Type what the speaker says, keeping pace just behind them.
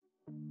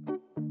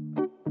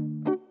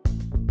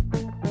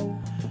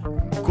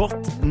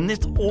Godt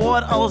nytt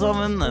år, alle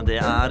sammen. Det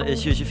er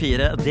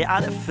 2024. Det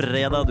er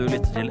fredag. Du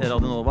lytter til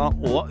Radio Nova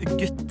og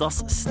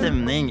Guttas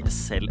stemning,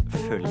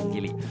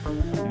 selvfølgelig.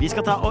 Vi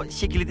skal ta og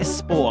kikke litt i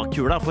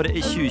spåkula for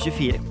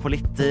 2024 på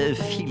litt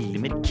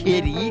filmer,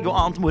 krig og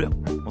annet moro.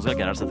 Nå skal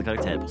Gerhard sette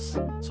karakter på oss,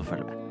 så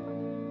følg med.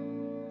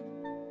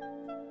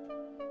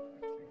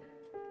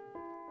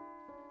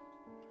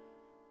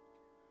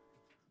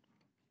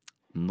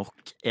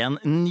 Nok en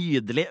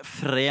nydelig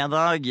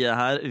fredag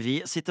her.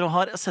 Vi sitter og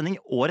har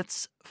sending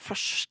årets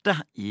første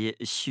i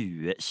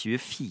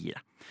 2024.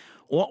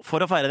 Og for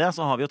å feire det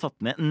så har vi jo tatt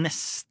med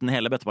nesten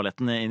hele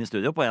bøtteballetten inn i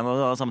studio på en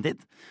og samme tid.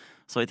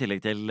 Så i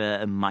tillegg til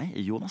meg,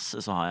 Jonas,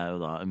 så har jeg jo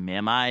da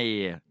med meg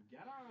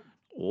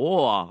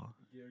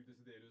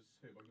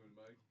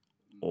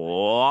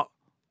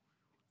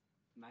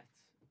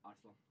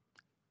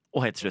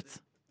og helt til slutt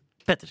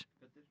Petter.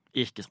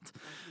 Ikke sant.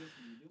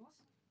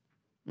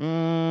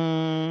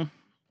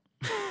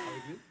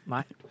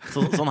 Nei.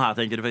 Sånn her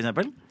tenker du for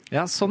eksempel?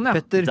 Ja, sånn ja.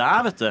 Petter.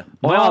 Der, vet du.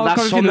 Det er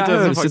sånn det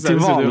høres ut til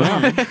vanlig.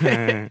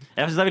 Jeg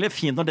synes det er veldig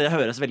fint når det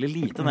høres veldig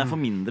lite, når jeg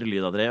får mindre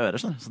lyd av dere i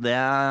øret. Så det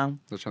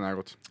skjønner jeg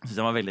godt. Synes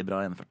jeg var veldig bra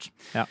gjennomført.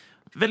 Ja.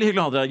 Veldig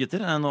hyggelig å ha dere,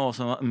 gutter. Nå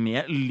også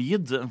med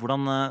lyd.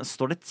 Hvordan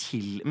står det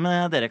til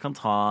med dere? Kan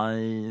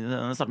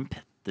starte med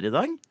Petter i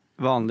dag.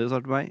 Vanlig å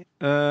starte med meg.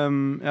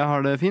 Jeg har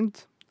det fint.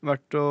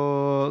 Vært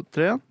og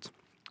trent.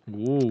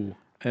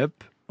 Yep.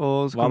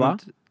 Og hva da?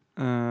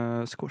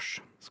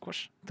 Squash.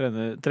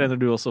 Trener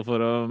du også for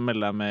å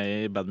melde deg med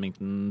i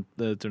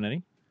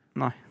badminton-turnering?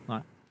 Nei.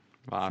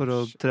 For å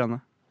trene.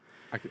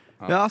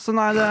 Ja, så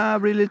nei, det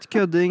blir litt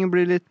kødding,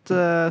 blir litt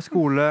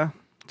skole.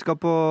 Skal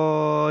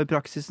i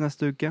praksis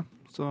neste uke,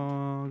 så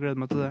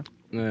gleder meg til det.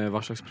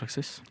 Hva slags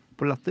praksis?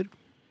 På Latter.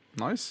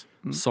 Nice.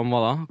 Som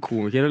hva da?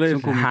 Komiker, eller?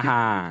 Som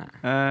komiker.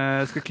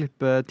 Jeg skal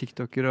klippe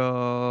TikToker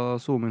og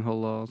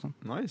Zoom-innhold og sånn.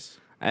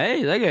 Nice. Hei,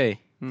 det er gøy.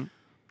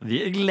 Vi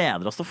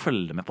gleder oss til å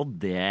følge med på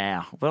det.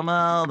 Hvordan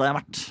har det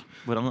vært?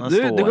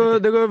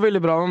 Det går veldig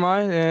bra med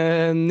meg.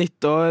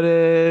 Nytt år,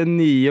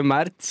 nye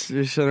Mert,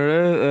 skjønner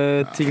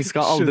du? Ting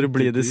skal aldri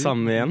bli det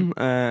samme igjen.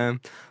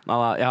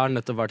 Jeg har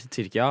nettopp vært i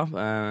Tyrkia,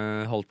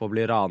 holdt på å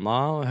bli rana,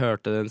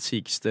 hørte den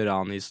sykeste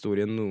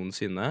ranhistorien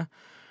noensinne.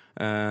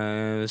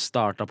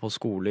 Startet på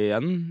skole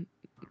igjen,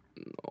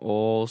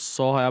 og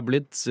så har jeg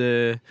blitt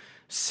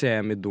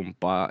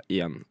semidumpa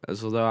igjen.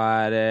 Så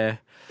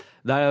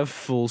det er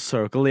full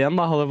circle igjen,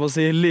 da, holder jeg på å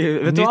si.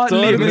 Vet du hva?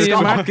 Livet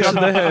skal akkurat,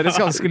 det høres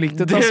ganske likt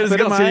ut.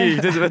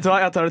 Vet du hva,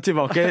 jeg tar det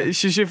tilbake.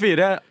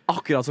 2024,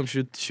 akkurat som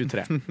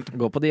 2023.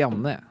 Gå på de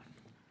jammene.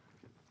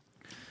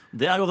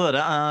 Det er godt å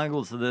høre.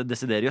 Godeste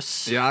Desiderius.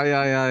 Ja.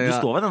 Du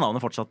står ved det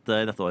navnet fortsatt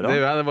i dette året. Det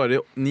gjør jeg, det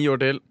varer 9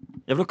 år til.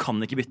 Ja, for du kan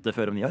ikke bytte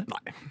før om 9 år?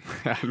 Nei,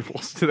 jeg er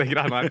låst i det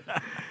greiene her.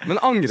 Men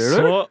angrer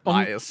du?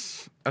 Nei, jeg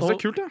synes det er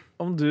kult, ja.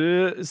 Om du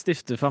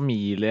stifter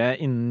familie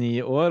innen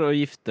 9 år og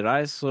gifter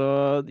deg, så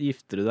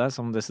gifter du deg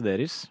som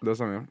Desiderius. Det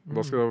stemmer, ja.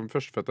 Da skal du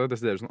førstefødte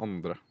Desiderius den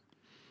andre.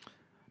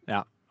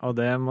 Ja, og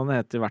det må det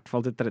hete i hvert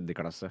fall til 3.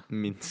 klasse.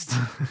 Minst.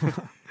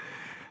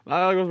 Nei,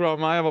 det har gått bra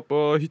med meg. Jeg var på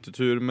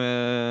hyttetur med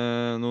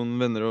noen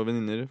venner og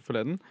venninner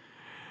forleden.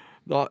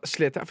 Da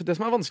slet jeg, for det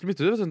som er vanskelig med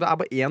hyttetur, det er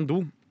bare 1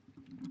 do.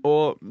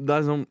 Og det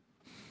er sånn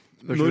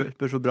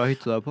Spørs hvor bra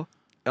hytte du er på.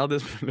 Ja, det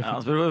spør ja,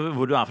 spør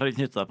hvor du er fra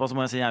hvilken hytte du er på. Så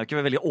må jeg si, jeg er jo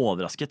ikke veldig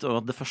overrasket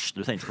over at det første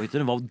du tenkte på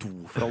hytter var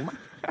doforholdene.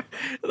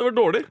 Det var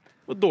dårlig.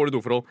 Det var dårlig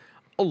doforhold.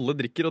 Alle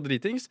drikker og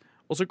dritings,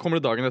 og så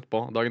kommer det dagen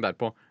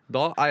derpå.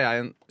 Da er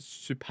jeg en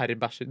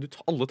superb bæsjer.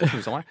 Alle tar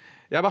snus av meg.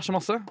 Jeg bæsjer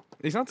masse,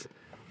 ikke sant?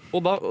 Og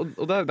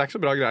det er ikke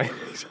så bra greier,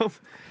 ikke sant?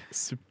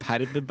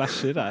 Superb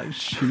bæsjer er en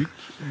syk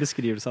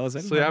beskrivelse av deg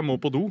selv. Så jeg må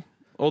på do.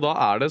 Og da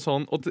er det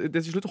sånn, og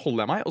til slutt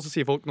holder jeg meg, og så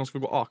sier folk, nå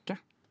skal vi gå og ake.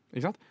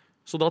 Ikke sant?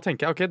 Så da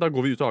tenker jeg, ok, da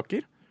går vi ut og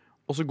aker,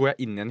 og så går jeg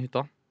inn igjen i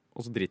hytta,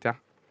 og så driter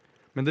jeg.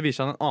 Men det viser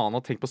seg at en annen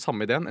har tenkt på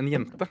samme ideen, en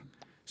jente.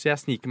 Så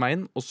jeg sniker meg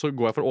inn, og så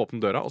går jeg for å åpne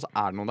døra, og så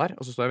er det noen der,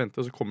 og så står jeg og venter,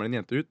 og så kommer det en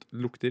jente ut,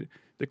 lukter,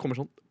 det kommer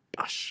sånn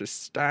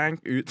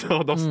bæsjestank ut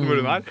av dassen hvor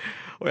hun er,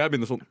 og jeg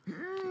begynner sånn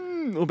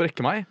å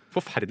brekke meg.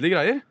 Forferdelige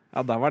greier.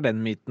 Ja, da var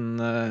den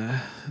myten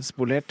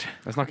spolert.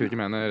 Jeg snakker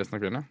ikke med henne resten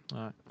av kvelden.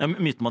 Ja,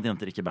 myten om at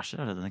jenter ikke bæsjer,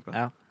 er det du tenker på?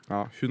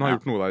 Ja, hun har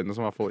gjort noe der inne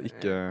som i hvert fall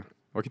ikke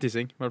var ikke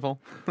tissing, i hvert fall.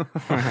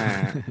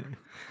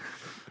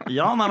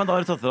 Ja, nei, men da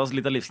har du tatt for oss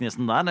litt av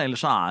livsgnisten der.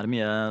 Ellers så er det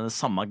mye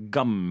samme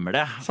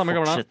gamle.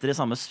 Fortsetter i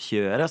samme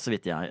kjøret, så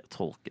vidt jeg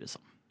tolker det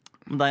som.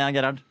 Men deg,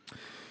 Gerhard?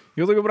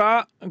 Jo, det går bra.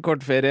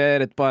 Kort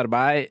ferie, rett på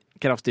arbeid.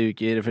 Kraftige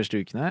uker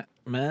første ukene.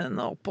 Men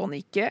opp og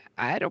nikke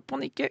er opp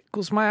og nikke.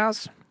 Kos meg,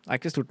 ass. Det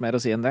er ikke stort mer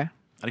å si enn det.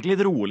 Er det ikke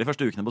litt rolig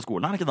første ukene på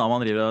skolen? Er det ikke da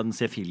man driver og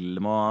ser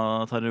film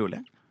og tar det rolig?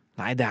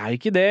 Nei, det er jo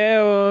ikke det.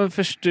 Og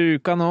første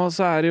uka nå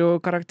så er det jo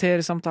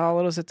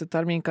karaktersamtaler og sette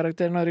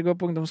terminkarakter når de går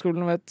på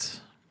ungdomsskolen, vet.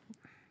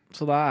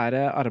 Så da er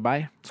det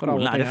arbeid.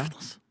 Skolen er røft,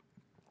 altså.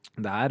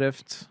 Det er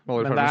røft.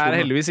 Men det er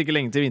heldigvis ikke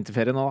lenge til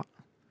vinterferie nå, da.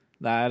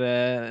 Det er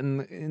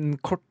en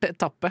kort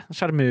etappe,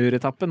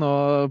 sjarmøretappe nå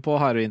på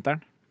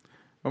hardvinteren.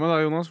 Hva med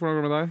deg, Jonas? Hvordan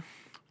går det med deg?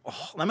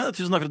 Nei, men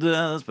tusen takk for at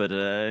du spør,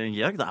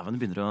 Georg. Det er vel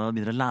du begynner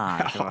å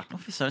lære etter hvert nå.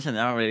 Så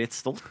kjenner jeg meg litt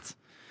stolt.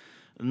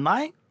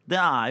 Nei, Det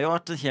jo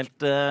vært en helt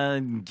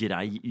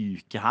grei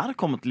uke her.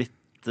 Kommet litt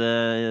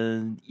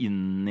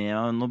inn i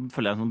Nå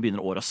føler jeg at nå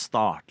begynner året å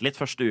starte litt.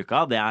 Første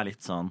uka, det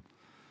litt sånn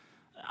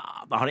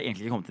da har det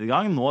egentlig ikke kommet i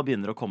gang. Nå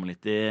begynner det å komme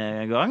litt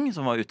i gang.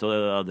 Som var ute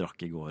og drakk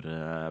i går,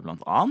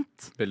 blant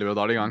annet. Veldig bra,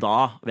 da det i gang. Da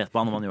vet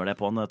man når man gjør det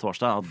på en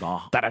torsdag, at da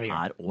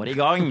året i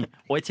gang.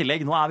 Og i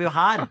tillegg, nå vi jo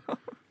her.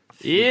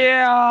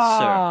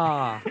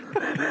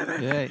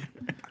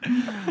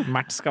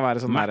 Mert skal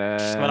være sånn Mert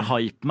skal være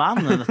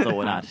hypeman dette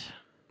året her.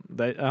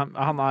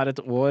 Han har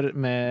et år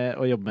med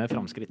å jobbe med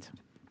framskritt.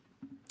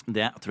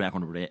 Det tror jeg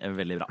kommer til å bli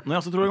veldig bra. Når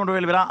jeg også tror det kommer til å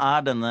bli veldig bra,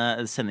 denne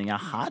sendingen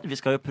her. Vi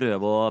skal jo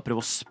prøve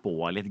å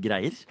spå litt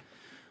greier.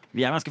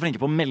 Vi ganske flinke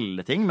på å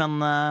melde ting,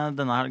 men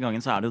denne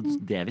gangen så det jo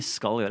det vi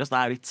skal gjøre. Så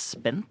da jeg litt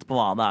spent på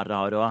hva det dere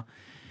har å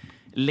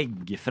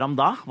legge fram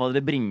da. Hva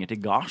dere bringer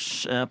til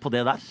gards på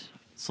det der.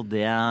 Så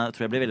det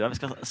tror jeg blir veldig bra.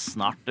 Vi skal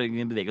snart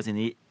bevege oss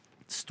inn i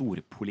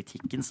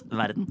storpolitikkens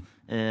verden.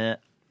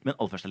 Men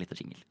aller først litt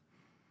jingle.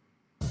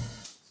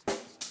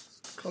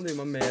 Kan du gi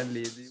meg mer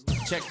lyd?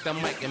 Check the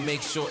mic and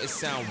make sure it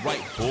sound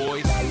right,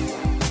 boys.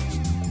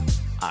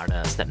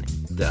 Det stemning?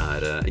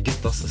 Det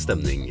Guttas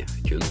stemning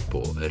kun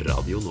på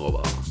Radio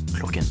Nova.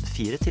 Klokken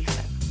 4 til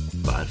 5.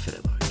 Hver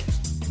fredag.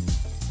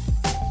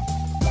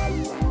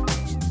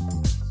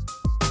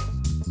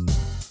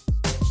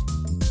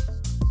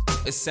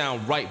 It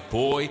sound right,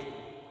 boy.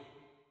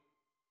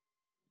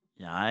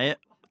 Jeg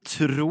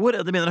tror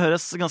det begynner å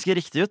høres ganske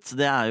riktig ut.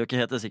 Det jo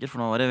ikke helt sikkert,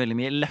 for nå var det veldig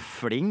mye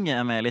løfling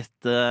med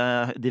litt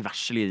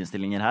diverse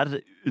lydinnstillinger her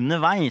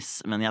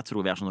underveis. Men jeg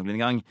tror vi sånn noenlunde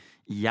i gang.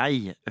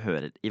 Jeg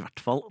hører i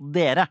hvert fall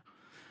dere.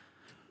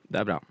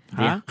 Det bra.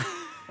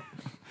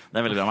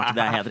 Det veldig bra, Mert.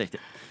 Det helt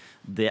riktig.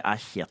 Det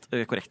helt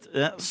korrekt.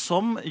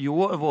 Som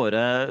jo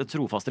våre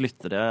trofaste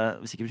lyttere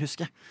sikkert vil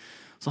huske,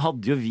 så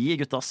hadde jo vi i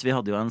Guttas, vi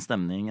hadde jo en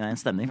stemning,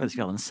 faktisk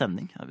vi hadde en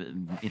sending.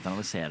 Jeg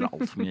internaliserer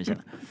alt for mye,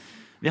 kjenner jeg.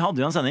 Vi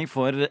hadde jo en sending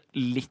for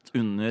litt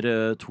under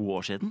 2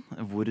 år siden,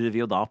 hvor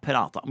vi jo da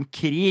pratet om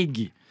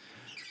krig.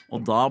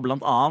 Og da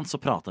blant annet så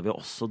pratet vi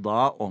også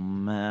da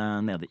om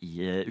nede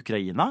i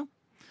Ukraina,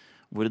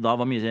 hvor det da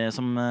var mye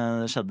som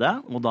skjedde.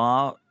 Og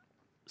da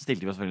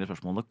stilte vi oss selvfølgelig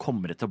spørsmålet,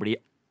 kommer det til å bli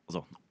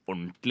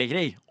ordentlig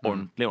krig?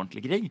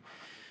 Ordentlig krig?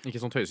 Ikke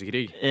sånn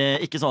tøysekrig.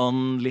 Ikke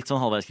sånn litt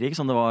sånn halvveiskrig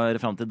som det var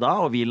frem til da,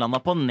 og vi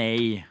landet på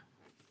nei.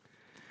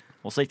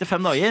 Og så gikk det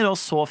 5 dager, og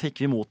så fikk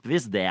vi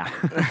motbevist det.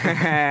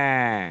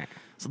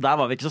 Så der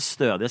var vi ikke så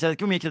stødige. Så jeg vet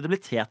ikke hvor mye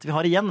kredibilitet vi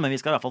har igjen, men vi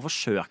skal i hvert fall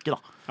forsøke, da.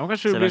 Ja,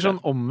 kanskje det blir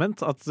sånn omvendt,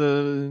 at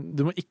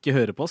du må ikke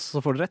høre på oss, så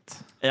får du rett.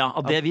 Ja,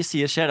 at det vi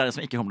sier skjer, det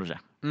som ikke kommer til å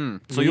skje.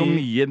 Så jo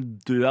mye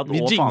død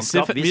og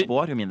faenskap vi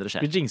spår, jo mindre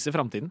skjer. Vi jinxer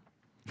fremtiden.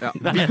 Ja.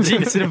 Vi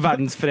jinxer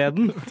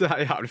verdensfreden. Det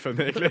jævlig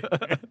funny, egentlig.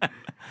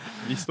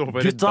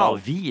 Gutta,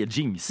 vi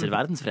jinxer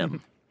verdensfreden.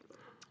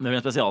 Det blir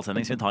en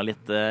spesialsending, så vi tar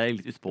litt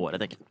ut på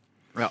året, tenker jeg.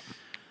 Ja.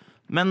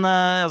 Men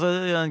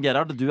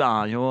Gerhard, du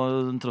jo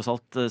tross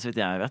alt, så vidt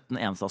jeg vet, den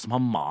eneste som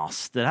har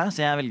master her.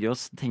 Så jeg velger jo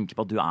å tenke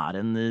på at du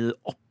en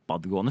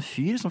oppadgående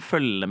fyr som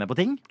følger med på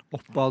ting.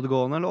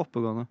 Oppadgående eller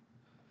oppegående?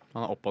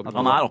 Han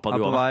oppadgående. Han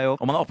oppadgående. På vei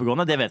opp. Om han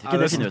oppegående, det vet vi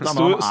ikke. Det finner vi ut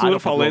av. Stor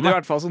fallhøyde i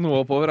hvert fall, så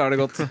noe oppover det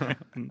godt.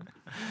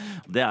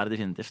 Det det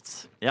definitivt.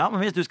 Ja,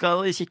 men hvis du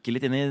skal kikke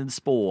litt inn i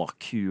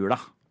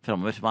spåkula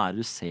fremover, hva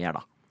det du ser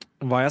da?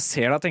 Hva jeg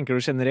ser da, tenker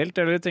du generelt,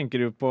 eller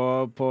tenker du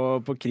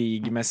på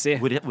krigmessig?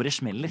 Hvor det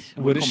smeller.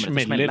 Hvor det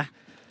smeller.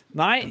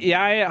 Nei,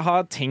 jeg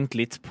har tenkt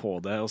litt på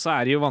det, og så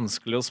det jo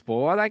vanskelig å spå.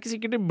 Det ikke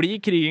sikkert det blir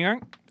krig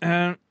engang.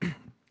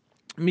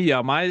 Mye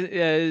av meg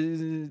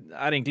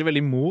egentlig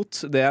veldig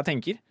mot det jeg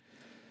tenker.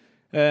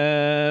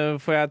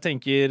 For jeg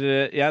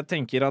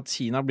tenker at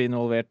Kina blir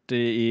involvert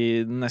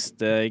i den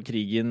neste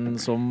krigen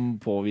som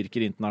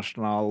påvirker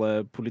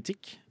internasjonal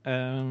politikk.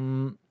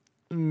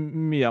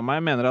 Mye av meg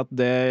mener at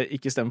det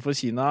ikke stemmer for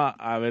Kina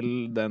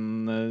vel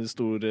den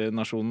store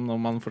nasjonen, om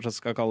man fortsatt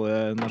skal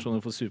kalle nasjoner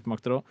for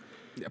supermakter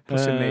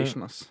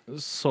også,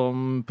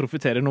 som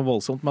profiterer noe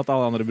voldsomt med at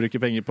alle andre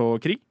bruker penger på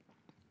krig.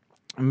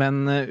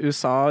 Men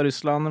USA og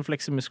Russland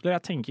flekser muskler.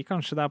 Jeg tenker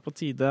kanskje det på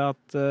tide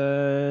at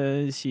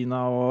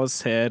Kina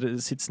også ser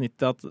sitt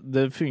snitt at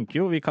det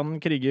funker jo. Vi kan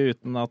krige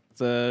uten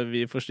at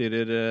vi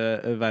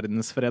forstyrrer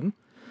verdensfreden.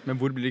 Men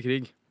hvor blir det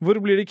krig? Hvor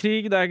blir det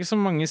krig? Det ikke så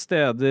mange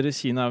steder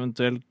Kina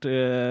eventuelt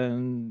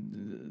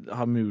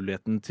har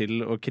muligheten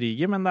til å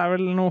krige, men det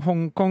vel noe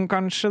Hongkong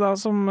kanskje da,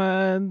 som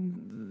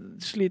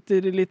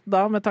sliter litt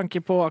da, med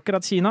tanke på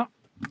akkurat Kina.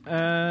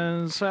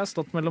 Så jeg har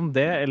stått mellom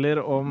det, eller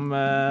om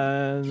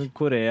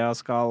Korea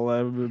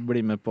skal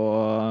bli med på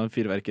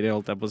fyrverkeri,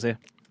 holdt jeg på å si.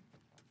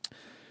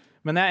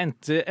 Men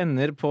jeg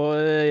ender på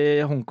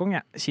Hongkong,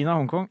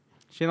 Kina-Hongkong.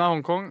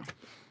 Kina-Hongkong.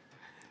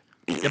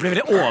 Jeg blir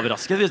veldig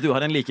overrasket hvis du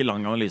har en like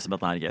lang analyse med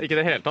dette her, Geir. Ikke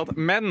det hele tatt,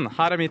 men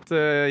her mitt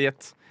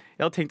gjett.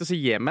 Jeg hadde tenkt å si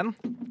Jemen,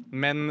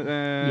 men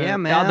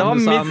Yemen. Ja, det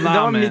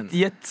var mitt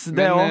gjett,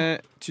 det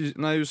også.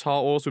 USA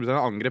og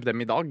Storbritannia angrep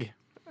dem i dag.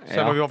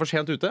 Så vi var for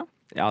sent ute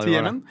til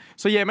Jemen.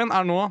 Så Jemen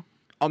nå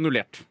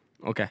annullert.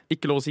 Ok.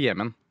 Ikke lov å si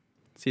Jemen,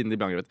 siden de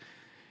ble angrepet.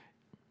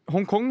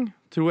 Hongkong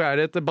tror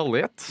jeg et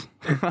ballegjett.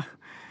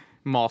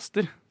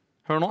 Master.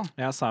 Hør nå.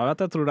 Jeg sa jo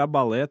at jeg tror det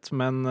ballet,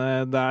 men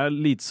det er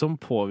lite som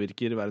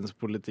påvirker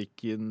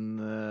verdenspolitikken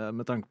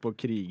med tanke på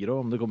kriger,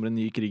 og om det kommer en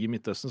ny krig i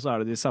Midtøsten, så er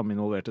det de samme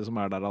involverte som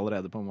er der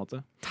allerede, på en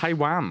måte.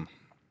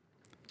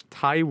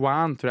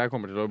 Taiwan tror jeg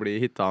kommer til å bli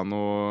hitta av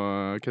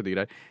noe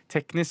køddegreier.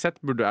 Teknisk sett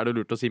er det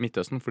lurt å si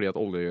Midtøsten, fordi at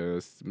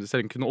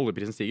selv om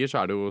oljeprisen stiger,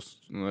 så er det jo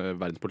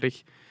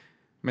verdenspolitikk.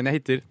 Men jeg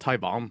hitter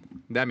Taiwan.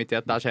 Det er mitt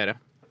gjett, der skjer det.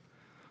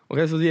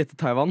 Ok, så du gjetter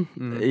Taiwan.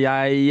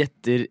 Jeg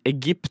gjetter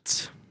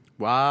Egypt.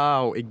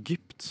 Wow,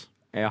 Egypt.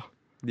 Ja.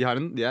 De er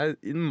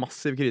i en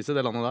massiv krise,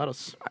 det landet der.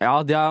 Altså.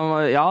 Ja,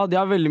 de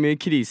har veldig mye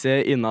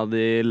krise innad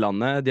i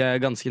landet. De er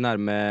ganske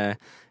nærme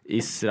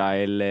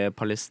Israel,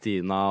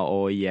 Palestina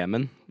og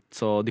Jemen.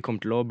 Så de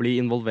kommer til å bli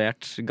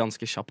involvert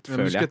ganske kjapt,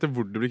 føler jeg.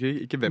 Hvor det blir krig,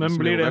 ikke hvem Men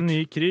som blir det en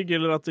ny krig,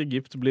 eller at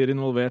Egypt blir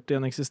involvert i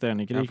en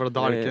eksisterende krig? Ja, for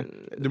da er det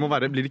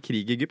ikke. Blir det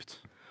krig i Egypt?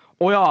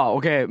 Ja,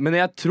 ok. Men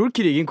jeg tror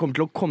krigen kommer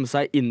til å komme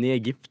seg inn i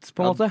Egypt,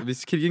 på en måte.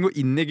 Hvis krigen går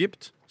inn i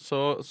Egypt,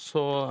 så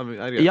er det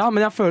greit. Ja,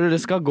 men jeg føler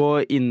det skal gå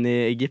inn i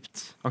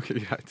Egypt. Ok,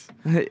 greit.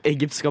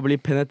 Egypt skal bli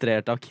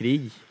penetrert av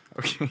krig.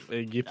 Okay.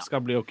 Egypt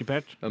skal bli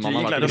okkupert. De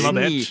klarer å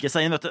snike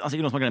seg inn, vet du. Altså,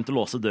 ikke noen som har glemt å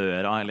låse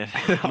døra, eller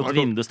lot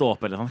vinduet stå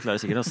opp, eller sånn. Klarer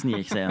sikkert å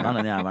snike seg inn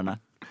der, den jævelen der.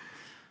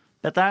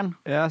 Petter'n?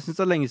 Jeg synes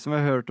det er lenge som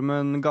jeg har hørt om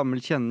en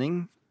gammel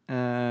kjenning,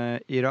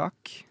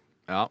 Irak.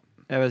 Ja.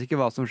 Jeg vet ikke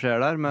hva som skjer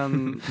der,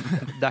 men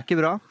det er ikke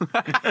bra.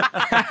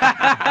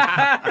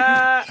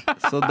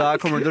 Så da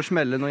kommer det til å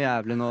smelle noe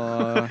jævlig nå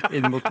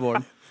inn mot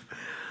våren.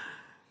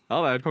 Ja,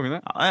 det er helt kongen,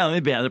 det. Ja, det er en av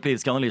de bedre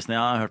politiske analysene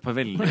jeg har hørt på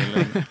veldig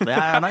lenge. Det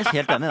er jeg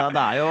helt enig i.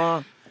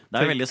 Det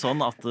er jo veldig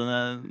sånn at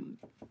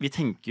vi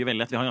tenker jo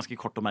veldig at vi har en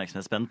ganske kort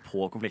oppmerksomhetsspenn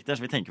på konflikter,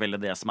 så vi tenker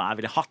veldig det som er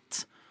veldig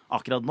hatt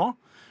akkurat nå.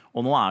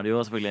 Og nå er det jo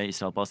selvfølgelig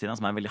Israel og Palestina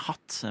som er veldig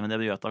hatt, men det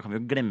gjør at da kan vi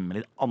jo glemme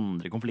litt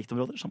andre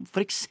konfliktområder, som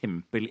for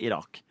eksempel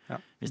Irak. Ja.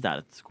 Hvis det er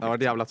et konflikt. Det har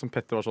vært jævlig som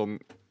Petter var sånn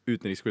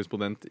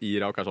utenrikskorrespondent i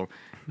Irak. Sånn,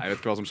 jeg vet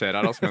ikke hva som skjer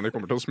her, altså, men det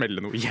kommer til å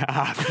smelle noe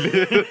jævlig.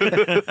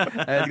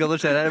 Jeg vet ikke hva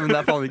som skjer her, men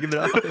det er faen ikke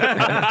bra.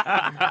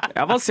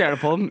 Jeg baserer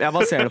det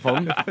på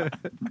den.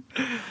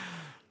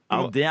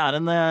 Ja, det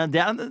er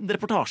en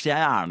reportasje jeg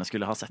gjerne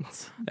skulle ha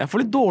sett. Jeg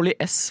får litt dårlig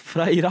S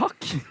fra Irak.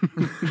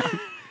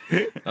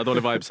 Det er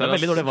dårlige vibes her. Det er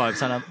veldig dårlige vibes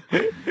her.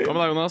 Hva med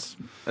deg, Jonas?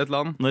 Et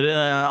land? Når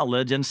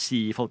alle Gen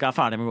Z-folk er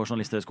ferdige med å gå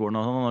journalisthøyskolen,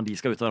 og når de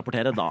skal ut og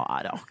rapportere, da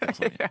er det akkurat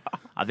sånn. Det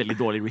er et veldig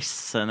dårlig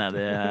riss nede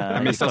i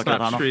Jeg mistet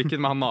snap-streaken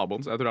med han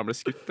naboen, så jeg tror han ble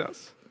skutt.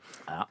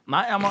 Ja.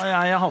 Nei,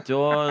 jeg hater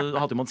jo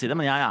måtte si det,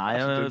 men jeg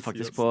er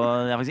faktisk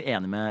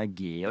enig med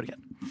Georg.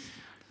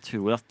 Jeg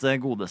tror at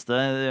godeste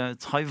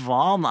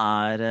Taiwan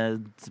er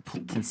et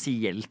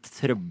potensielt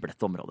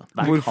trøblete område.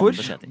 Hvorfor?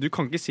 Du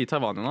kan ikke si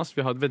Taiwan, Jonas. Vi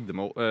har et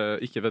veddemål,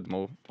 ikke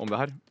veddemål om det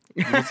her.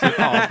 Du må si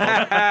et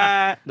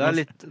annet. Det er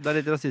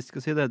litt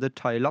rasistisk å si. Det heter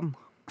Thailand.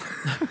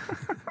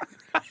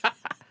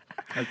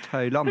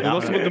 Thailand. Ja.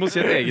 Du må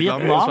si et eget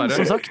land. Vietnam,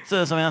 som sagt,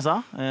 som jeg sa.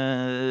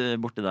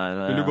 Borti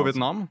der. Vil du gå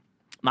Vietnam?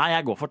 Nei,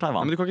 jeg går for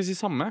Taiwan. Men du kan ikke si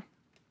samme.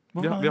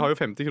 Vi har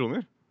jo 50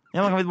 kroner.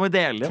 Ja, men vi må jo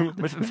dele det.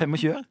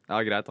 25. Ja,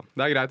 greit da.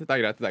 Det er greit.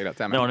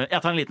 Jeg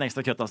tar en liten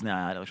ekstra køtt siden jeg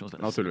er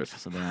redaksjonsleder. Naturligvis.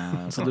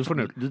 Så du får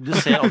null. Du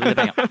ser aldri de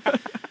pengene.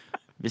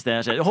 Hvis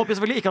det skjer. Jeg håper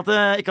selvfølgelig ikke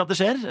at det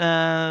skjer.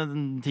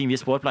 Ting vi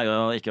spår pleier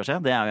jo ikke å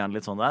skje. Det er jo gjerne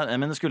litt sånn der.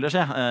 Men det skulle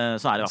skje, så er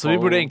det i hvert fall. Så vi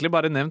burde egentlig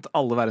bare nevnt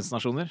alle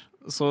verdensnasjoner.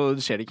 Så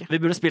skjer det ikke.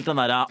 Vi burde spilt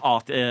den der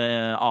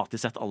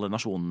A-til-Z alle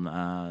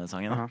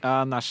nasjonen-sangen.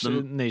 Ja,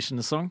 Nation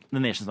Song.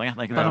 The Nation Song, ja.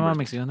 Det er ikke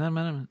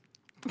det.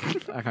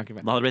 Jeg kan ikke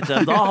mer.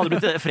 Da hadde det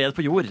blitt fred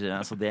på jord.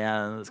 Så det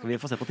skal vi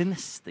få se på til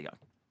neste gang.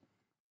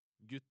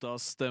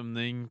 Guttas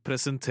stemning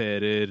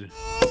presenterer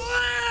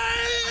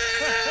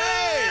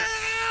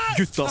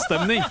Guttas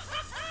stemning.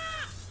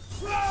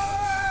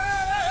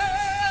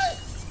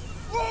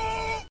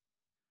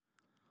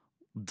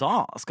 Da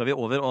skal vi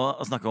over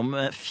og snakke om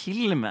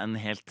film.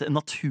 En helt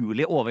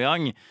naturlig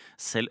overgang.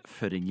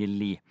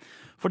 Selvfølgelig.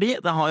 Fordi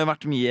det har jo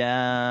vært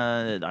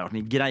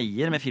mye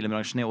greier med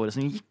filmbransjen i året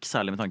som gikk,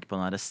 særlig med tanke på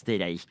denne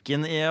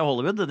streiken i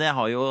Hollywood. Det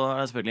har jo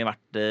selvfølgelig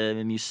vært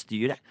mye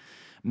styr, det.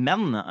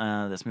 Men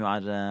det som jo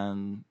er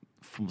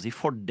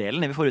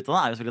fordelen vi får ut av det,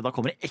 er jo selvfølgelig at da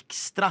kommer det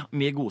ekstra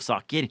mye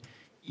godsaker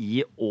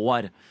i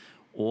år.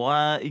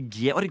 Og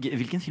Georg,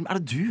 hvilken film er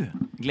det du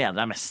gleder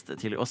deg mest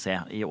til å se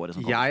i året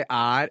som kommer? Jeg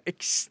er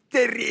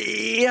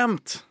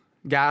ekstremt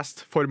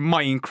gassed for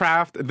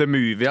Minecraft the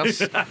movie, ass.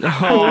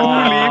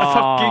 Holy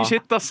fucking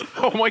shit, ass.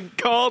 Oh my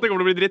god, det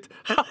kommer til å bli dritt.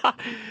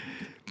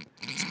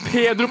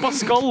 Pedro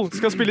Pascal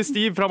skal spille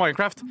Steve fra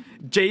Minecraft.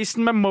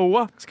 Jason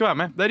Momoa skal være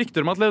med. Det er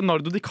rykter om at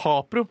Leonardo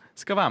DiCaprio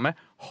skal være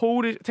med.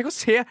 Tenk å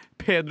se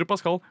Pedro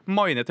Pascal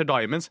mine etter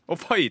diamonds og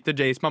fighte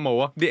Jason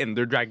Momoa, The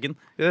Ender Dragon.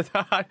 Dette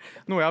er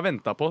noe jeg har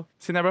ventet på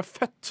siden jeg ble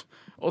født.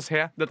 Å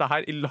se dette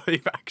her i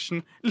live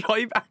action.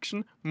 Live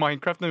action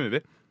Minecraft the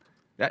movie.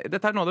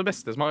 Dette er noe av det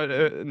beste som har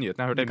nyheten jeg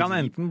har hørt. Det kan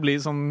enten bli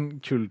sånn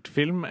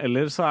kultfilm,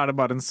 eller så er det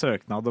bare en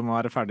søknad om å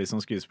være ferdig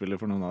som skuespiller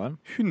for noen av dem.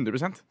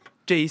 100%.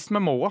 Jason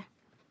Momoa.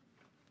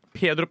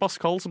 Pedro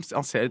Pascal,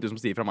 han ser litt ut som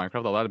Steve fra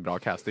Minecraft. Da det er bra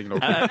casting. Jeg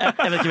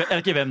vet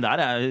ikke hvem det er.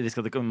 Jeg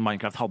visste at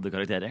Minecraft hadde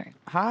karakterer.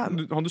 Hæ?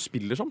 Han du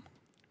spiller som?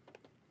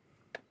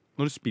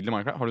 Når du spiller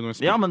Minecraft, har du noen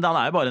spill? Ja, men han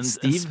er jo bare en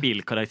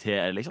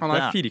spillkarakter, liksom. Han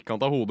er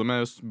firkant av hodet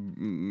med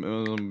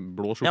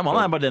blå skjorte. Ja, men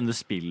han er bare den du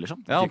spiller,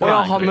 sånn. Ja,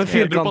 han med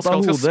firkant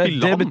av hodet,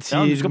 det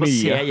betyr Du skal bare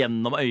se mye.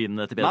 gjennom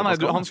øynene til Pedro Nei,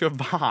 Pascal. han skal jo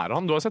være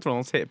han. Du har sett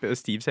hvordan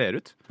Steve ser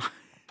ut.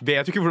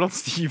 Vet du ikke hvordan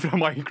Steve fra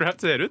Minecraft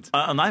ser ut?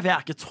 Nei, for jeg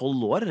er ikke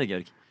 12 år,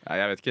 Georg. Ja,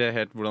 jeg vet ikke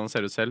helt hvordan han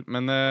ser ut selv,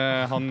 men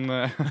han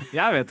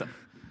Jeg vet det.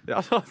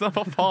 Ja,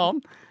 hva faen?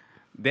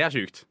 Det er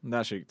sjukt. Det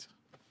er sykt.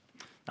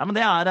 Ja, men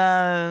det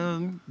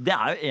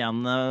er jo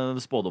en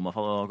spådom å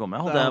komme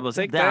med.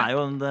 Det er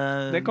jo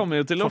Det kommer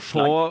jo til å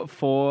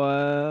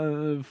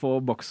få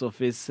box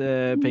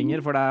office-penger,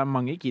 for det er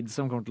mange kids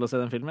som kommer til å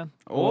se den filmen.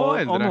 Og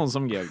noen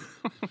som Georg.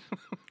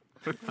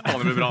 Faen,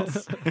 det blir bra,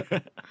 ass.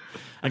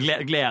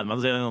 Jeg gleder meg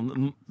til å se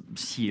en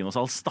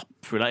kinosal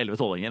stappfull av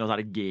 11-12-åringer, og så er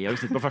det Georg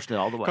sitter på første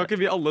rad. Kan ikke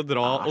vi alle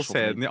dra og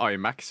se den i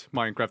IMAX?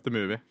 Minecraft the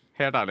Movie.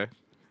 Helt ærlig.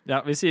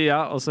 Ja, vi sier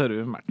ja, og så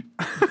hører vi Mert.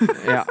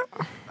 Ja.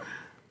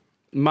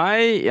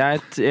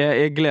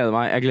 Jeg gleder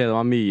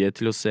meg mye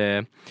til å se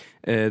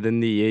den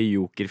nye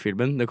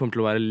Joker-filmen. Det kommer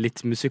til å være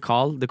litt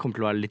musikal. Det kommer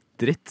til å være litt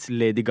dritt.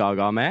 Lady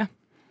Gaga er med.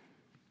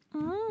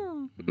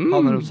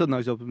 Handler det om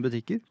søndagsåpne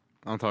butikker?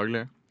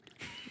 Antagelig.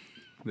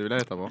 Det vil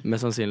jeg gjette på.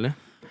 Mest sannsynlig.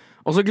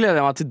 Og så gleder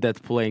jeg meg til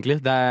Deadpool, egentlig.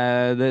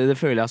 Det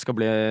føler jeg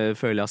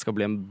skal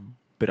bli en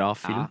bra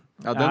film.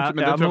 Ja, men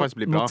den tror jeg faktisk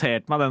blir bra.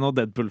 Notert meg den, og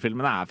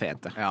Deadpool-filmene er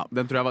fete. Ja,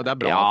 den tror jeg det er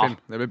bra film.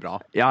 Det blir bra.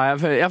 Ja,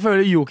 jeg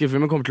føler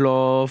Joker-filmen kommer til å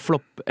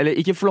floppe. Eller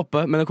ikke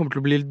floppe, men det kommer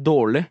til å bli litt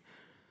dårlig.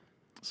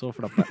 Så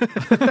floppe.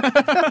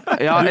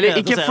 Ja, eller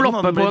ikke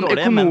floppe på en dårlig,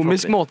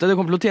 økonomisk måte. Det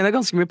kommer til å tjene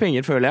ganske mye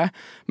penger, føler jeg.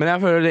 Men jeg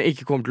føler det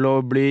ikke kommer til å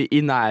bli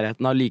i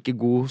nærheten av like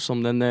god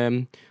som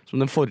den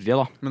forrige,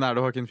 da. Men er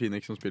det Joaquin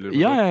Phoenix som spiller?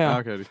 Ja.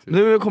 Okay, riktig.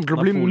 Det kommer til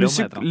å bli Napoleon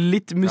heter han.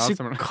 litt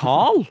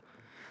musikal.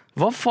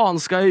 Hva faen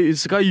skal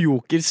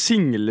Joker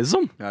synge,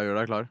 liksom? Jeg gjør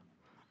deg klar.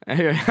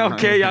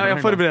 Ok, jeg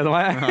forbereder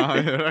meg. Ja,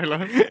 jeg gjør deg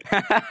klar.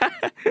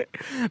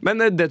 Men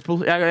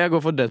Deadpool, jeg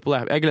går for Deadpool.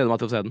 Jeg gleder meg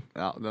til å se den.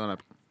 Ja, den er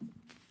med på.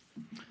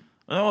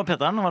 Og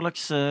Petteren, hva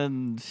slags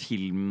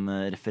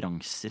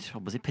filmreferanser,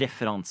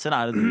 preferanser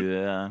er det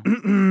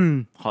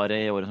du har i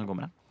året som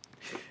kommer?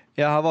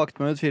 Jeg har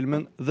valgt meg ut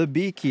filmen The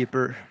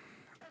Beekeeper.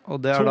 Og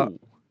det er da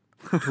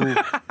to. Er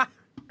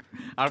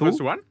det fra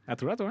Soren? Jeg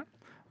tror det er toeren.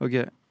 Ok,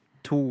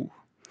 2.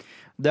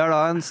 Det er da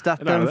en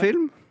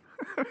Statham-film.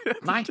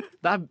 Nei,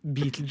 det er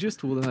Beetlejuice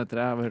 2 den heter.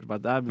 Jeg har hørt på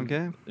det.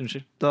 Okay.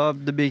 Unnskyld. Da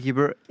The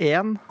Beekeeper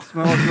 1, som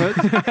jeg har valgt meg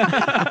ut.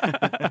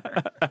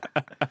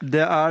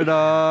 Det er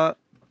da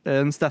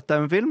en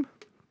Statham-film.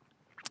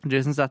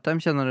 Jason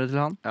Statham, kjenner dere til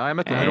han? Ja, jeg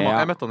møtte han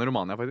i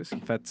Romania, faktisk.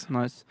 Fett.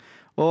 Nice.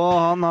 Og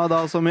han har da,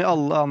 som i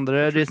alle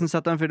andre Jason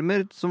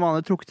Statham-filmer, som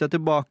vanlig trukket seg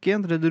tilbake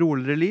igjen til et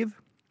roligere liv.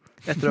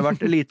 Etter å ha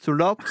vært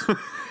elitesoldat.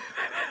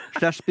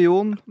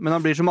 /spion, men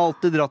han blir som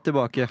alltid dratt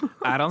tilbake.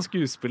 Er han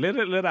skuespiller,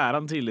 eller er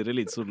han tidligere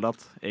elitesoldat,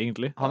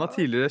 egentlig? Han har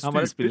tidligere Han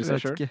bare spiller stuper.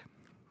 seg selv.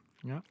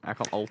 Jeg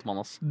kan alt,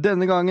 mann, ass.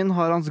 Denne gangen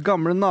har hans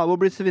gamle nabo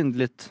blitt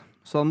svindlet,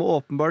 så han må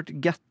åpenbart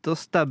gatte og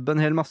stabbe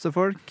en hel masse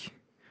folk.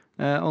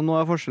 Og nå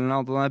er forskjellen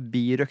at han er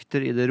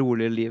birøkter i det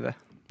rolige livet.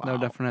 Det er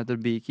jo derfor han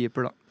heter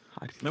Beekeeper, da.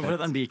 Men hvorfor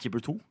heter den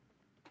Beekeeper 2?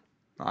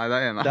 Nei, det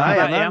er ene. Det er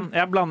Det er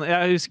eneren.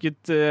 jeg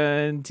husket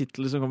en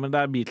tittel som kommer. Det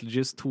er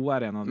Beetlejuice 2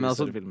 er en av de Men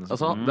større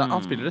filmene.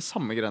 han spiller det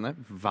samme greiene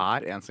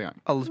hver eneste gang.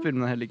 Alle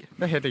spillene er helt like.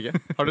 Det er helt ikke.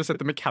 Har du sett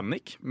The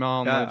Mechanic? Med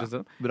han, Ja.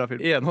 Justin? Bra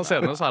film. I en av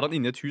scenene så er han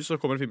inne i et hus, og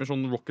så kommer en fyr med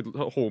sånn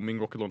homing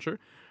rocket launcher.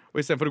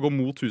 Og istedenfor å gå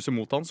mot huset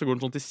mot han, så går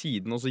han sånn til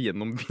siden og så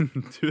gjennom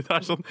vinduet. Det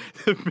er sånn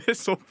med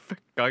så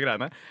fucka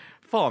greiene.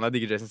 Faen, jeg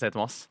digger Jason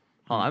Statham, ass.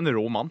 Han er en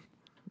rå mann.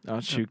 Ja,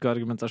 sjuk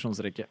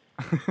argumentasjonsrekke.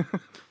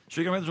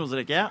 Sjuk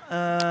argumentasjonsrekke.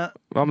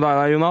 Hva med deg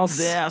da, Jonas?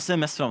 Det jeg ser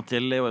mest fram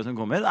til i året som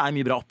kommer, det er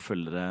mye bra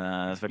oppfølgere,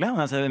 selvfølgelig.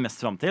 Men jeg ser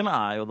mest fram til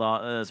er jo da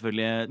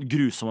selvfølgelig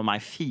Grusomme meg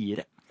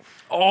 4.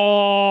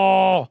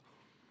 Åh!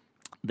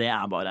 Det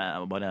er bare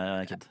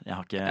kødd. Jeg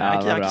har det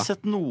er bra. ikke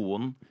sett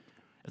noen.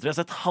 Jeg tror jeg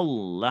har sett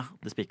halve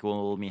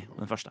Despicable Me,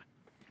 den første.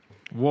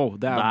 Wow,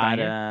 det er Det banger.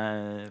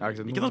 er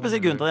ikke noen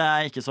spesiell grunn til det.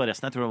 Jeg ikke så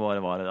resten. Jeg tror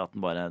det var at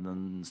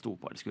den sto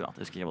på. Eller skulle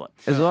jeg husker ikke hva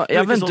det var.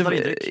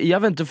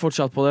 Jeg venter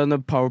fortsatt på den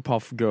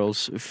Powerpuff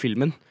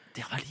Girls-filmen.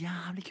 Det var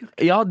jævlig kult.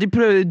 Ja, de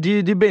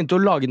begynte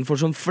å lage den for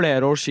sånn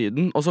flere år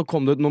siden, og så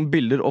kom det ut noen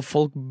bilder, og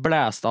folk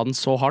blæsta den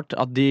så hardt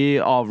at de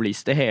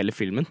avlyste hele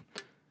filmen.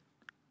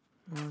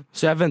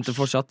 Så jeg venter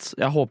fortsatt.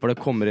 Jeg håper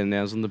det kommer inn i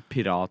en sånn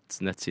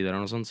piratnettside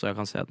eller noe sånt, så jeg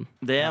kan se den.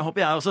 Det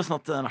håper jeg også,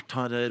 sånn at Mert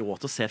har råd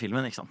til å se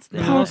filmen. Ikke sant?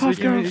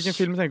 Hvilken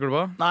film tenker du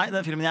på? Nei,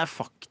 den filmen jeg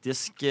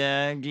faktisk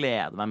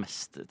gleder meg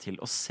mest til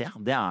å se,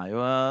 det er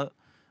jo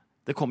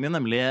Det kommer jo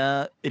nemlig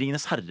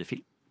Ringenes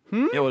herre-film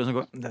i året som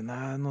går. Den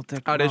er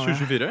notert. Er det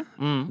 2024?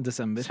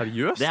 Desember.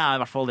 Seriøst? Det er i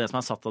hvert fall det som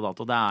er satt av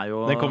dato. Det er jo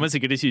Den kommer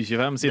sikkert i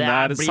 2025, siden det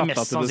er blir satt mest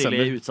av til sannsynlig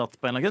desember. utsatt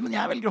på en eller annen grunn, men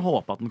jeg velger å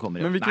håpe at den kommer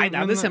i år. Nei, det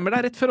er desember.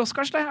 Det er rett før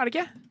Oscars, det, er det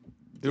ikke?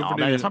 Ja,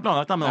 det er det som er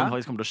planlagt, da, men om det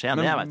faktisk kommer til å skje,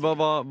 det jeg Men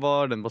vet. hva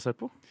er den basert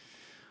på?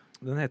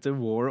 Den heter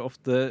War of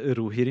the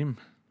Rohirrim.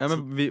 Ja,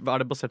 men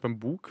er det basert på en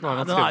bok?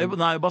 Ja, den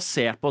er jo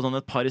basert på sånn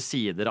et par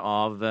sider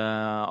av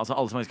altså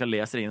alle som faktisk har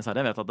lest Ringenes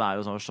herre, vet at det er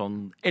jo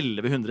sånn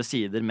 1100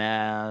 sider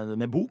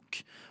med bok,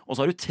 og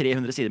så har du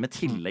 300 sider med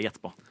tillegg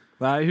etterpå.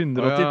 Det er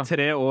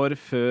 183 år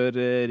før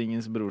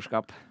Ringens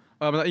brorskap.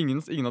 Ja, men det er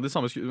ingen av de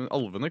samme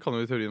alvene kan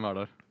jo i teorien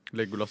være der.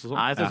 Legolas og sånn.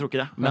 Nei, jeg tror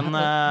ikke det. Men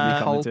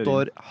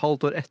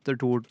halvt år etter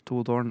to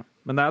tårn.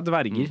 Men det er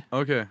dverger.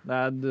 Okay. Det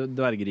er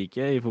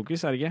dvergeriket i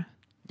fokus, er det ikke?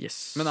 Yes.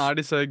 Men er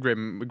disse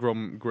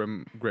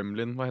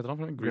Gremlin, hva heter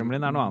han?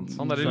 Gremlin er noe annet.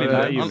 Han er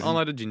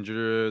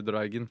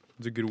ginger-dragen.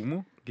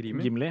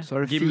 Gimli. Så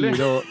er det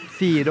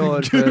 4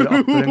 år før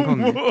Atter en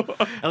konge.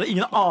 Jeg hadde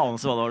ingen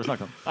anelse hva det var du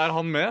snakket om. Er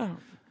han med?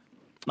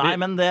 Nei,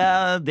 men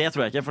det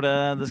tror jeg ikke, for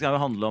det skal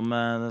jo handle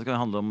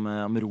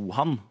om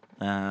Rohan.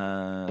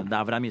 Det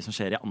er mye som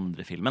skjer i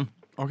andre filmen.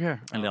 Okay.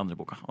 Eller i andre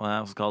boka. Og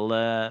så skal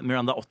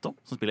Miranda Otto,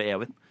 som spiller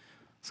Eowyn,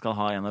 skal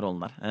ha en av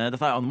rollene der.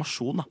 Dette er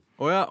animasjon, da.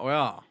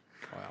 Åja.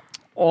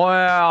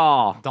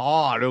 Da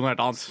er det jo noe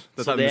helt annet.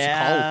 Så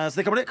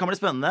det kan bli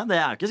spennende. Det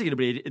er ikke sikkert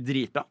det blir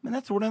dritbra, men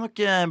jeg tror det nok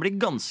blir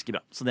ganske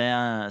bra. Så det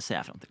ser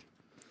jeg frem til.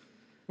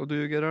 Og du,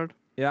 Gerhard?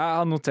 Jeg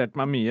har notert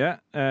meg mye.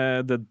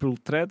 Deadpool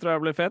 3 tror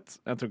jeg blir fett.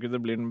 Jeg tror ikke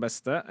det blir den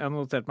beste. Jeg har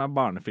notert meg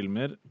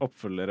barnefilmer,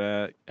 oppfølgere.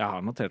 Jeg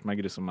har notert meg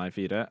Grusom meg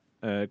 4.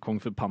 Kung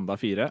Fu Panda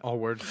 4.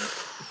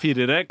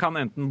 Firere kan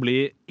enten bli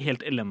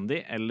helt elendig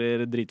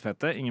eller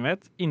dritfette. Ingen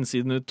vet.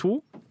 Innsiden ut 2.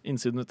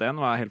 Innsiden ut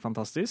 1 var helt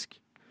fantastisk.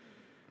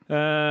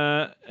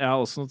 Jeg har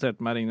også notert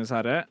meg Ringenes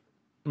herre.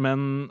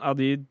 Men av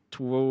de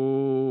to,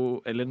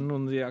 eller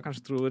noen de jeg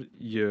kanskje tror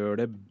gjør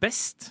det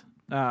best,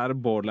 det er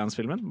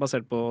Borderlands-filmen,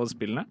 basert på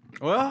spillene.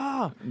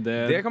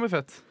 Det kan bli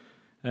fett.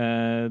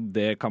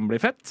 Det kan bli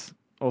fett.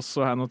 Og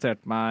så har jeg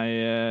notert meg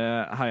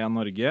Heia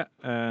Norge,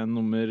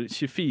 nummer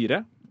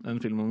 24. En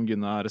film om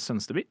Gunnar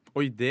Sønsteby.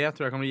 Oi, det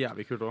tror jeg kan bli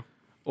jævlig kult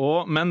også.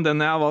 Men den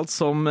jeg har valgt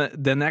som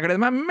den jeg gleder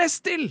meg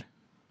mest til,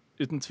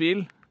 uten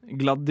tvil,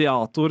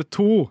 Gladiator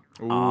 2.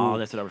 Det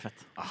tror jeg blir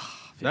fett.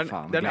 Det er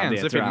den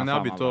eneste filmen jeg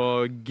har begynt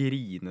å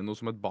grine noe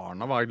som et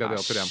barn av. Var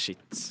Gladiator 1.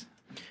 Shit.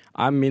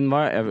 Min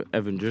var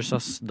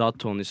Avengers, da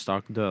Tony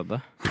Stark døde.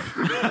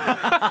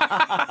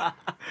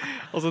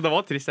 Altså, det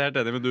var trist, jeg er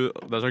helt enig, men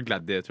det er sånn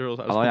Gladiator.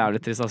 Det var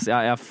jævlig trist, ass.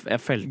 Jeg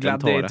felte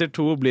en tåre. Gladiator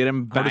 2 blir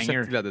en banger. Har du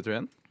sett Gladiator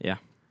 1? Ja.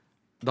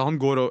 Da han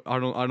går,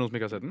 er det noen som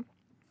ikke har sett den?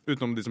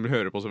 Utenom de som vil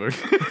høre på,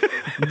 selvfølgelig.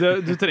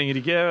 Du trenger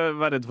ikke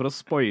være redd for å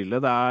spoile.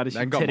 Det er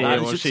 23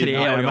 år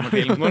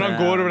siden. Når han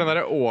går over den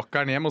der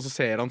åkeren hjem, og så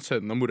ser han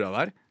sønnen og mora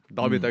der,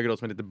 da begynte jeg å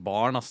gråte som et lite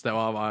barn. Ass. Da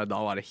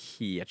var det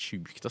helt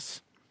sjukt. Ass.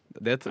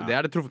 Det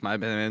er det truffet meg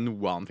med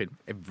noe annen film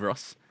ever,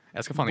 ass.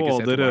 Jeg skal faen ikke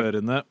se både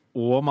rørende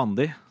og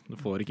mandig. Du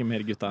får ikke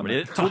mer Gutta enn det.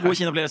 Det blir 2 gode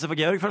kinoopplevelser for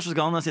Georg. Først så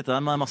skal han sitte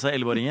der med masse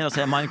 11-åringer og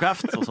se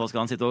Minecraft. Og så skal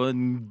han sitte og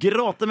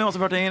gråte med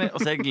masse 40-åringer og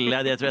se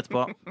Gladiator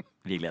etterpå.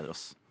 Vi gleder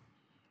oss.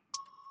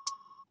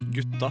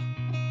 Gutta.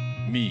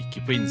 Myke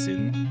på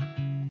innsiden.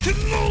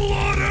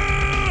 Knallharde!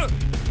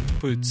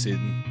 På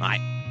utsiden. Nei,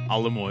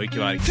 alle må ikke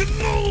være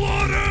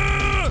knallharde!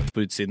 På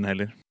utsiden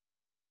heller.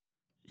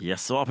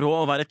 Yes, og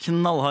apropos å være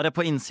knallharde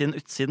på innsiden,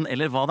 utsiden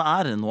eller hva det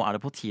er. Nå er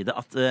det på tide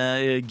at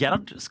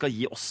Gerhard skal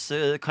gi oss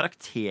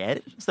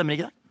karakterer. Stemmer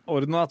ikke det?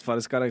 Orden- og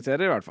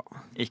atferdskarakterer i hvert fall.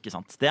 Ikke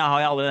sant. Det har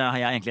jeg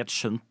egentlig helt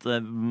skjønt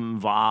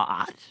hva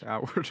er.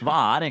 Hva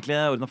er egentlig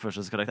orden- og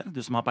oppførselskarakter? Du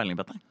som har peiling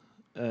på dette.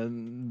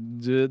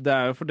 Det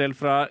er jo fordelt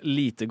fra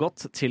lite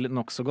godt til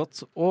nokså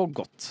godt og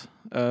godt.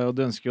 Og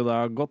du ønsker jo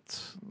da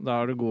godt. Da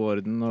har du god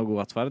orden og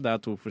god atferd. Det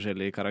er 2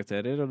 forskjellige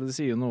karakterer, og det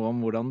sier jo noe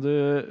om hvordan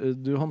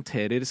du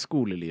håndterer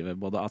skolelivet,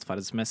 både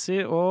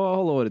atferdsmessig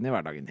og holde orden i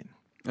hverdagen din.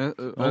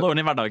 Holde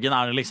orden i hverdagen,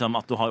 er det liksom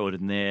at du har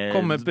orden i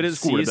kommer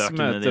presis,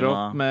 møter dine,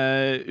 opp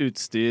med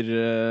utstyr,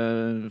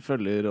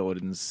 følger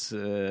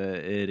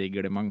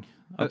ordensreglement.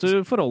 At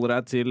du forholder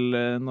deg til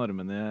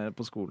normene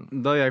på skolen.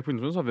 Da jeg gikk på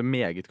ungdomsskolen, så hadde vi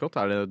meget godt.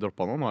 Er det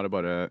droppa nå? Nå er det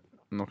bare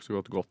nokså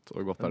godt, godt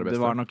og godt er det beste.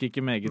 Det var nok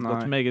ikke meget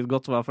godt. Meget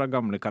godt var fra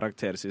gamle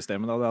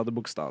karaktersystemet, da det hadde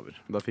bokstaver.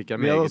 Da fikk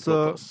jeg meget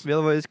godt. Vi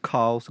hadde faktisk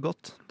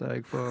kaosgodt. Det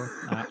er på...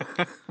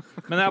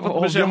 Men jeg har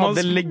fått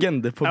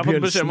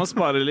beskjed om å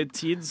spare litt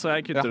tid, så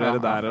jeg kutter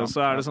dere der. Og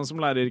så er det sånn som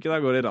læreryrket, da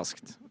går det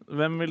raskt.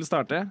 Hvem vil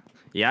starte?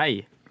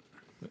 Jeg.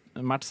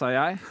 Mert sa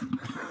jeg.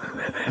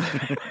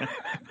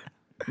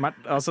 Mert,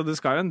 altså det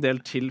skal jo en del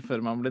til før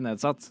man blir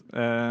nedsatt,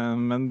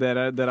 men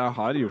dere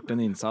har gjort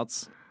en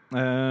innsats.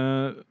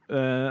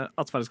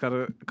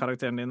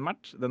 Atferdskarakteren din,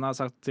 Mert, den har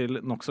sagt til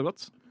nok så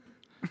godt.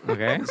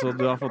 Okay. Så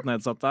du har fått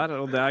nedsatt der,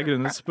 og det er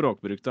grunnet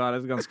språkbruk. Du har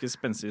et ganske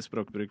spenstig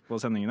språkbruk på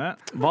sendingene.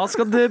 Hva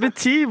skal det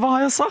bety? Hva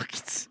har jeg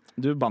sagt?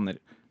 Du banner.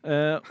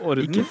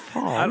 Orden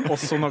er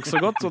også nok så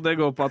godt, og det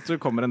går på at du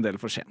kommer en del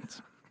for sent.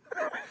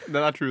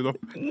 Den er true, da.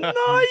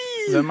 Nei!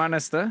 Hvem er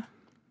neste?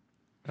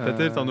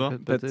 Petter, ta du da.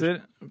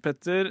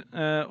 Petter,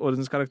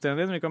 ordenskarakteren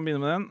din, vi kan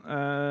begynne med den.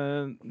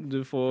 Du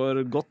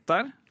får godt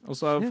der, og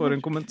så får du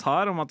en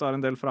kommentar om at du har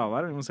en del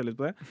fravær. Vi må se litt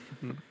på det.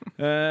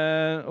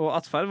 Og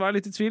atferd var jeg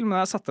litt i tvil, men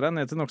jeg satte deg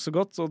ned til nok så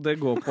godt, og det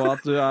går på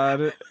at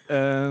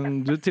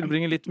du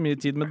tilbringer litt mye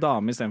tid med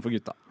dame i stedet for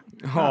gutta.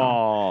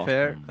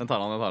 Fair. Den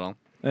tar han.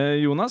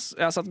 Jonas,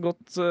 jeg har satt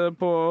godt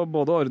på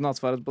både orden og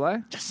atferd på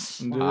deg.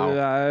 Du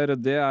er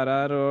ryddig, er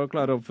her og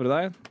klarer å oppføre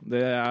deg.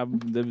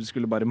 Det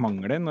skulle bare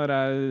mangle når det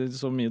er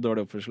så mye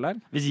dårlig oppførsel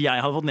her. Hvis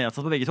jeg hadde fått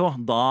nedsatt på begge to,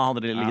 da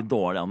hadde det ligget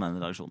dårlig an med denne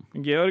redaksjonen.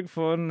 Georg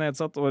får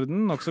nedsatt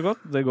orden, nok så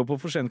godt. Det går på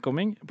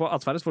forsentkomming. På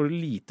atferd får du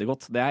lite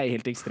godt. Det er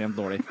helt ekstremt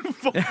dårlig.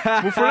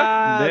 Hvorfor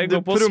det? Du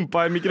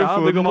prompa i mikrofonen.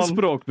 Ja, det går på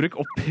språkbruk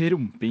og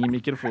promping i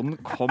mikrofonen.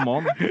 Come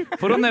on.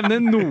 For å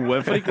nevne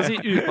noe, for ikke å si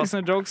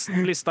upassende jokes.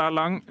 Lista er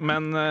lang,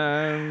 men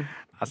Det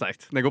er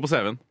sterkt. Den går på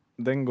CV-en.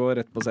 Den går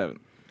rett på CV-en.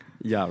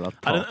 Jævla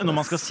Er det noe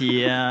man skal si,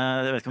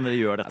 jeg vet ikke om dere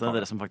gjør dette,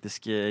 dere som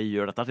faktisk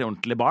gjør dette til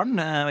ordentlige barn,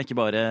 og ikke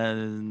bare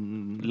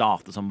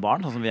late som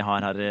barn, sånn som vi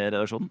har her i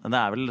redaksjonen. Det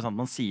er vel sånn at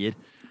man sier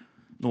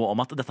noe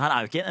om at dette her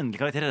er jo ikke en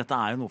endelig karakter, dette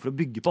er jo noe for å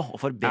bygge på og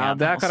forbedre. Ja,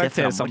 det er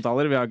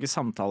karaktersamtaler, vi har ikke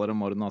samtaler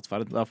om orden og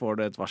atferd. Da får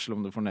du et varsel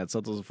om du får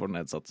nedsatt, og så får du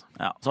nedsatt.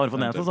 Ja, så har du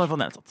fått nedsatt, så har du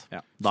fått nedsatt.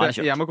 Ja. Da er det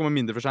Så jeg kjørt. må komme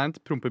mindre for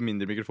sent, prompe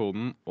mindre i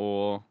mikrofonen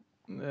og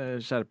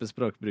Skjerpe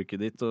språkbruket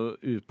ditt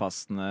og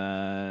upassende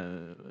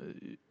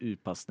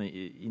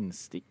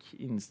innstikk,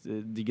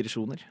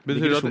 digresjoner.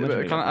 Betyr det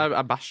Digresjoner. at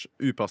er bæsj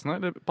upassende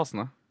eller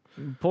passende?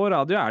 På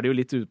radio er det jo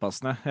litt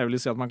upassende. Jeg vil jo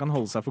si at man kan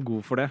holde seg for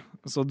god for det.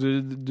 Så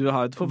du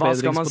har et Hva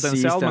skal man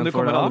si forbedringspotensial, men du istedenfor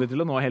kommer det da? aldri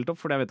til å nå helt opp,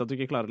 for jeg vet at du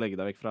ikke klarer å legge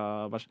deg vekk fra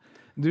bæsj.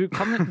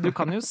 Du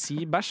kan jo si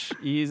bæsj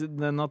i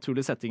den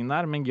naturlige settingen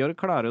der, men Georg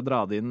klarer å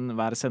dra det inn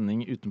hver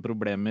sending uten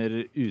problemer,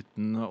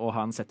 uten å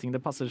ha en setting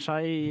det passer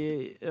seg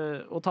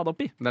å ta det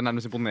opp i. Det er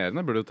nærmest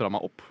imponerende. Burde du ta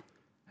meg opp?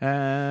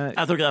 Jeg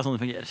tror ikke det er sånn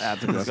det fungerer.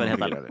 Jeg tror det Skal være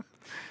helt ærlig.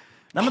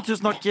 Nei, men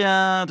tusen takk,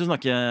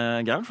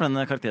 Georg, for den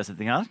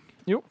karaktersettingen her.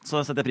 Jo. Så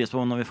setter jeg pris på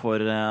når vi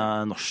får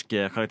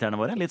norskkarakterene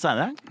våre litt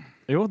senere.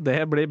 Jo, det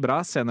blir bra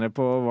senere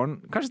på våren.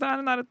 Kanskje det er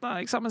i nærheten av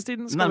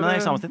eksamenstiden. Nærmere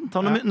eksamensiden. Ta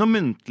noe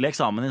muntlig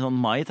eksamen i sånn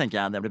mai, tenker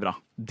jeg det blir bra.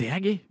 Det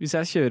er gøy, hvis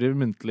jeg kjører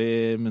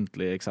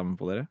muntlig eksamen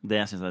på dere. Det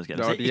synes jeg dere skal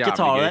Det gjøre. har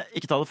Så vært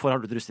ikke ta det for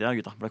hardt ut rustig,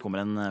 gutta. For det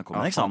kommer en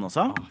eksamen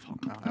også.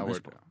 Ja,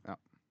 word. Ja.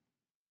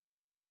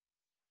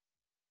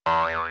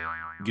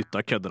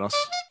 Gutta kødder,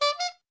 ass.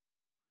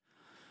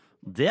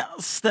 Det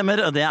stemmer.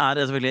 Det er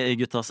selvfølgelig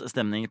Guttas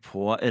stemning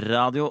på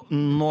Radio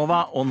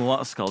Nova. Og nå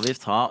skal vi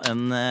ta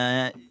en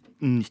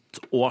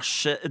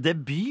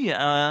nyttårsdebut,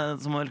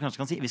 som man vel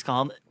kanskje kan si. Vi skal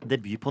ha en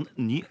debut på en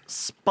ny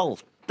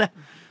spalte.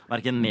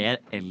 Hverken mer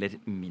eller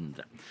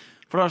mindre.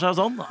 For det er jo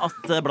sånn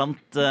at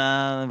blant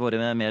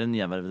våre mer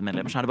nyervervede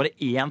medlemmer så er det bare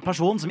én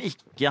person som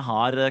ikke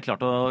har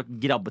klart å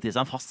grabbe til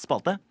seg en fast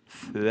spalte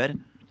før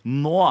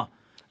nå.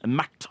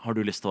 Mert, har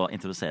du lyst til å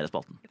introdusere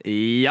spalten?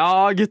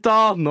 Ja,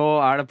 gutta! Nå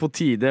er det på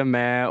tide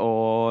med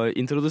å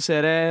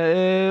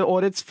introdusere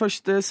årets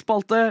første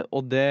spalte,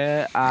 og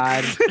det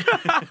er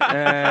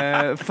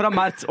fra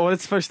Mert.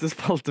 Årets første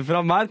spalte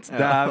fra Mert.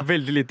 Det er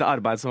veldig lite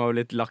arbeid som har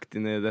blitt lagt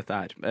inn i dette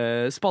her.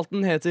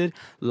 Spalten heter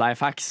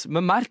Lifehacks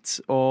med Mert,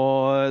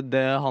 og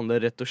det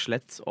handler rett og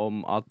slett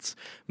om at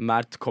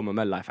Mert kommer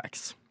med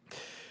lifehacks.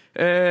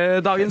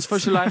 Dagens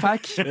første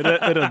lifehack.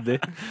 Ryddig.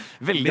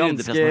 Veldig ryddig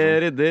Ganske presentasjon.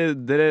 ryddig.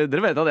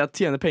 Dere vet at jeg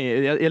tjener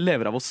penger. Jeg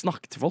lever av å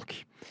snakke til folk.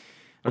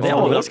 Det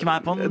overrasker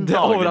meg på en Det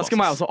daglig overrasker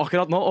meg basis. også.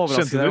 Akkurat nå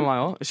overrasker Skjønte det du? meg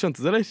også.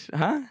 Skjønte du, eller?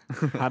 Hæ?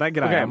 Her er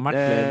greia. Ok, Mert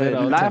lever av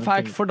å tjene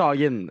lifehack penger. for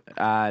dagen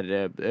er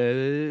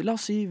la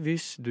oss si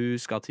hvis du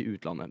skal til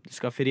utlandet. Du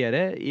skal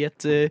feriere i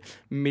et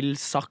mildt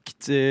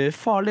sagt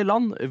farlig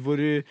land hvor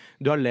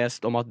du har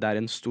lest om at det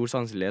er en stor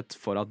sannsynlighet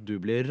for at du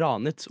blir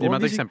ranet. Gi meg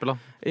et hvis- eksempel, da.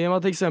 Gi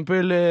meg et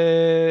eksempel.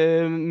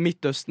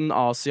 Midtøsten,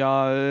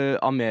 Asia,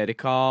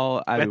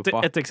 Amerika, Europa.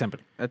 Et eksempel.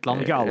 Et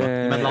land. Ikke alle.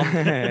 Gi meg et land.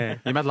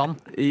 Gi meg et land.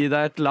 I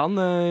det er et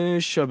land.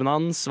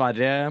 København,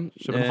 Sverige,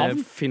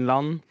 København?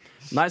 Finland.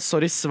 Nei,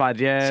 sorry,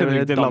 Sverige, Kjenner du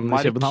ikke til landet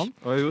Danmark. København?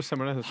 Å, jo,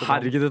 stemmer det.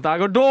 Herregud, dette her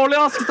går dårlig,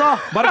 ass, gutta!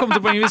 Bare kom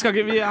til poenget.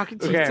 Vi har ikke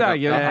tid til det.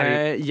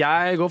 Herregud.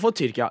 Jeg går for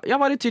Tyrkia. Jeg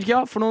var i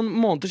Tyrkia for noen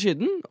måneder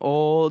siden,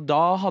 og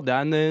da hadde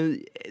jeg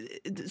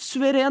en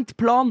suverent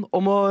plan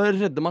om å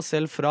redde meg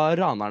selv fra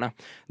ranerne.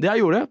 Det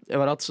jeg gjorde,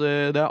 var at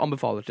det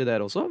anbefaler til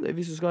dere også.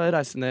 Hvis du skal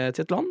reise ned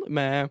til et land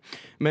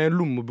med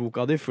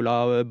lommeboka di full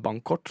av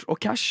bankkort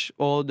og cash,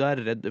 og du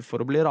er redd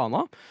for å bli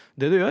rana,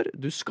 det du gjør,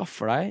 du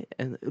skaffer deg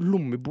en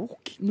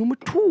lommebok nummer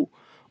 2.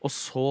 Og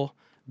så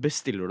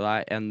bestiller du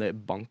deg en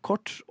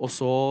bankkort, og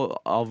så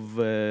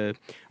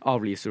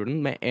avlyser du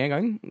den med en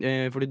gang.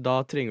 Fordi da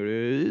trenger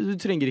du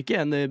trenger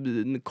ikke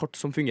en kort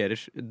som fungerer.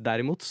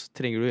 Derimot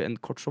trenger du en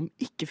kort som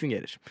ikke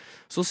fungerer.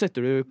 Så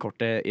setter du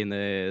kortet inn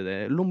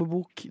i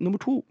lommebok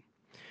nummer 2.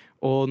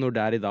 Og når du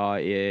er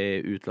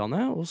i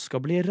utlandet og skal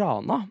bli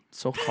rana,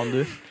 så kan du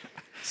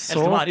Jeg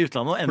skal være i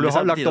utlandet og For du endelig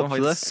har er det lagt tide opp man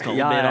til det. faktisk skal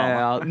bli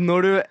rana.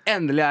 Når du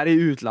endelig er i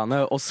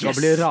utlandet og skal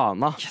bli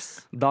rana,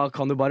 da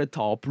kan du bare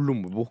ta opp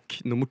lommebok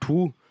nummer 2,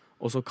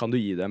 og så kan du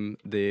gi dem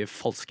de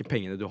falske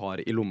pengene du har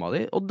i lomma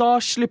di, og da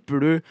slipper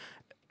du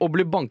å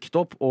bli banket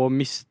opp og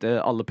miste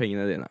alle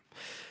pengene dine.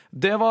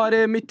 Det var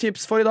mitt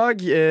tips for i dag.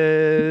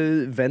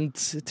 Vent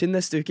til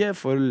neste uke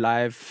for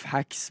life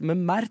hacks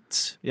med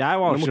Mert. Jeg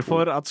varsler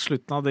for at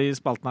slutten av de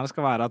spaltene her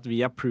skal være at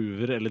vi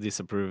approver eller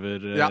disapprover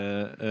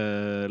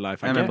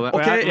life hacken.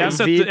 Okay, jeg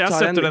vi støtter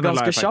tar en denne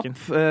ganske life hacken.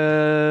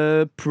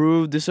 kjapp.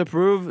 Prove,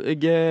 disapprove.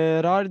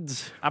 Gerard.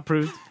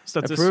 Approved.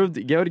 Støttes.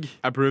 Approved. Georg.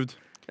 Approved.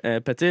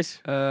 Petter.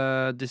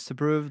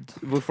 Disapproved.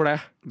 Hvorfor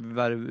det?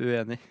 Være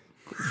uenig.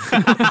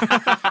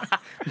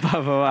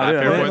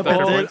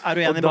 Petter, er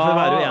du enig på å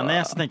være uenig?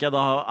 Så tenker jeg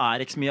da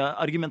er ikke så mye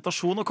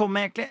argumentasjon å komme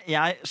med egentlig.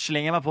 Jeg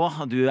slenger meg på.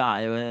 Du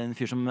er jo en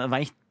fyr som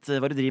vet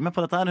hva du driver med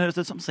på dette her, høres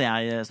det ut som, så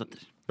jeg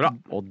støtter. Bra.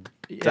 Og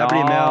Jeg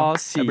blir med, ja.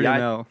 sier Jeg blir med,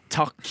 jeg ja.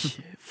 takk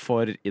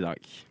for i dag.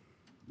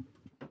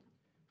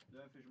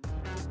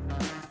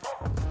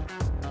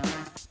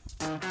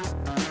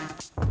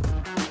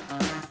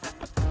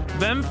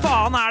 Hvem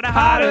faen er det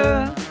her?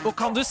 Og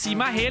kan du si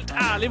meg helt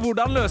ærlig,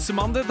 hvordan løser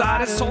man det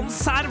der sånn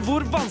serr?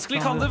 Hvor vanskelig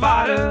kan det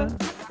være?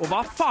 Og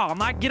hva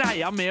faen er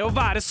greia med å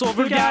være så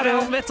vulgære?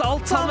 Han vet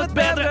alt, han vet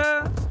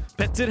bedre.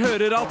 Petter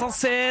hører alt, han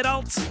ser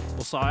alt.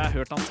 Og så har jeg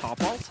hørt han ta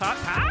på alt. Hæ?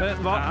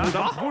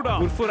 Hvordan?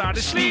 Hvorfor er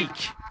det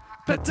slik?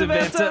 Petter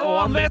vet det,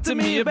 og han vet det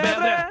mye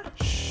bedre.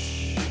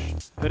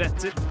 Hør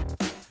etter.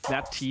 Det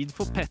er tid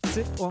for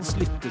Petter og hans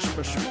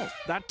lytterspørsmål.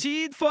 Det er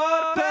tid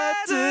for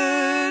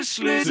Petters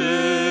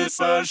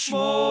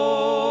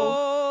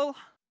lytterspørsmål.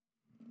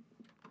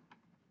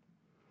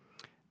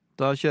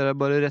 Da kjører jeg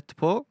bare rett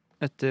på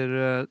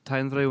etter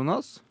tegn fra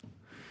Jonas.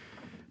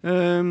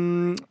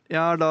 Jeg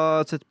har da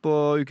sett på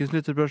ukens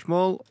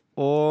lytterspørsmål,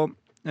 og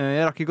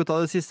jeg rakk ikke å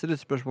ta de siste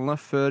lytterspørsmålene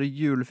før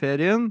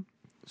juleferien,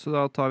 så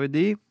da tar vi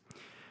de.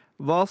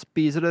 Hva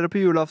spiser dere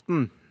på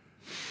julaften?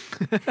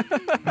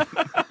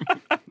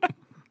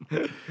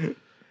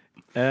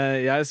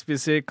 Jeg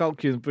spiser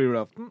kalkun på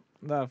julaften.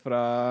 Det er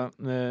fra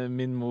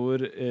min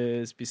mor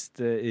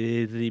spiste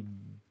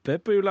ribbe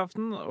på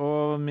julaften,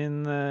 og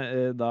min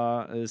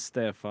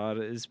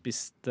stefar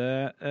spiste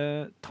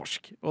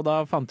torsk. Og da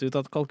fant vi ut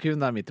at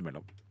kalkun er midt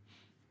imellom.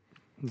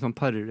 Sånn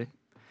parer de.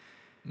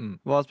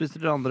 Hva spiste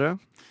dere andre?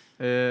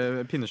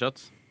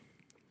 Pinnekjøtt.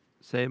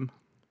 Same.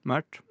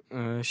 Mert?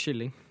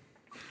 Kylling.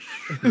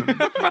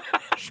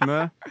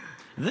 Smø.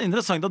 Det er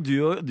interessant at du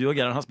og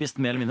Gerhard har spist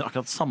mer eller mindre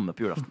akkurat samme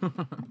på julaften.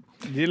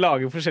 De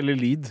lager forskjellig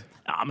lyd.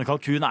 Ja, men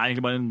kalkun er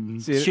egentlig bare en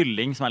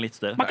kylling som er litt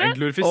større. Det er en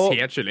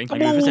glorifisert kylling. Det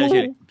er glorifisert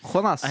kylling.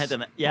 Jonas. Jeg er helt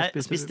enig. Jeg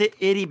spiste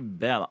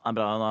ribbe. Ja, da. Det er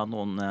bra at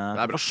noen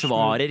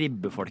forsvarer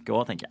ribbefolket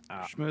også, tenker jeg.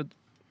 Smooth.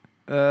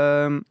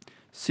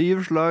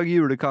 7 slag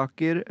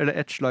julekaker eller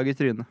 1 slag i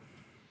trynet?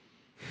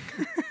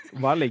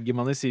 Hva legger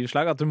man i 7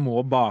 slag? At du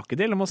må bake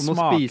de, eller må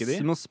smake de?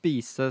 Du må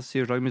spise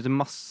 7 slag, spise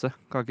masse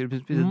kaker. Du må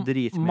spise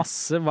dritmye.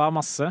 Masse? Hva er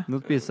masse? Du må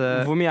spise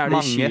Hvor mye er det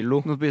i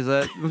kilo? Du må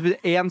spise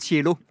 1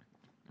 kilo.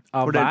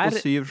 Fordelt på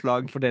 7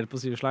 slag. Fordelt på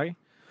 7 slag.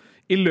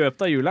 I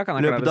løpet av jula kan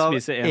jeg klare å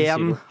spise 1 kilo.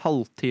 En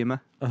halvtime.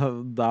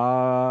 Da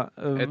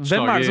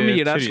hvem er det som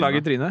gir deg et slag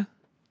i trynet?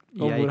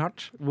 Og hvor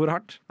hardt? Hvor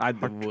hardt? Nei,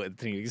 det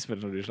trenger ikke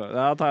spille når du slår.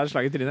 Da tar jeg et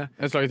slag i trynet.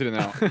 Et slag i trynet,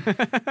 ja.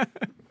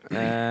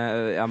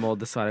 Jeg må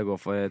dessverre gå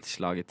for et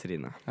slag i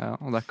trynet. Ja,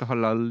 og det er ikke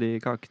halal i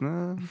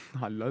kakene.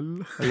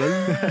 Halal.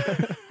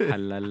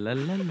 Halalala.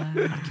 Det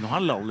er ikke noe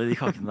halal i de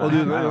kakene Og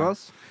du, der.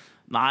 Jonas?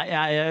 Nei,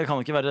 jeg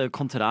kan ikke være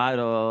kontrær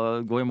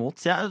og gå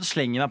imot, så jeg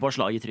slenger meg på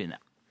slag i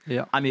trynet.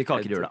 Ja. Det er mye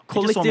kaker i jula. Ikke så mye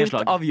Kollektivt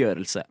slag.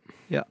 avgjørelse.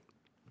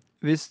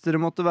 Hvis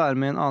dere måtte være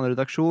med i en annen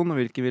redaksjon,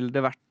 hvilken ville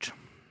det vært?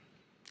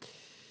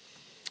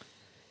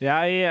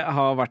 Jeg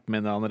har vært med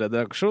i en annen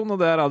redaksjon, og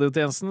det er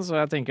radiotjenesten, så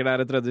jeg tenker det er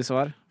et ryddig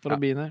svar for å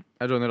begynne.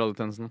 Jeg joiner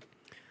radiotjenesten.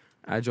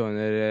 Jeg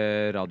joiner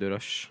Radio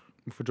Rush.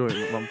 Hvorfor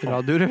joiner man?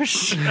 Radio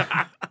Rush.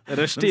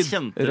 Den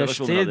kjente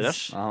redaksjonen av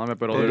Rush. Ja, han er med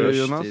på Og Radio du, Rush.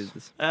 Jonas?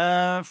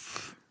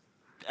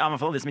 Ja, men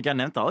for de som ikke er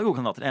nevnt, da er det gode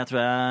kandidater. Jeg tror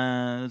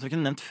jeg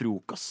kunne nevnt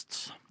frokost.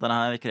 Den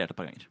har jeg kreert et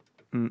par ganger.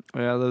 Og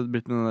jeg hadde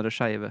blitt med den der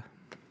skeive.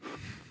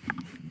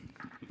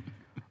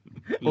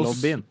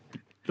 Lobbyen.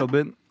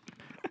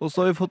 Og så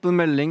har vi fått en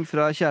melding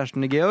fra kjæresten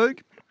til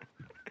Georg.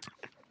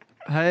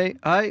 Hei.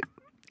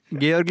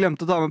 Georg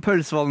glemte å ta med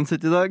pølsevallen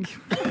sitt i dag.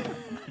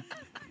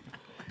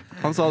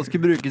 Han sa det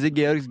skulle brukes i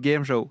Georgs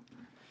gameshow.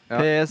 Ja.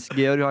 PS,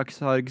 Georg har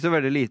ikke så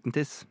veldig liten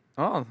tiss.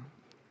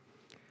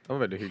 Det var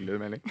veldig hyggelig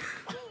melding.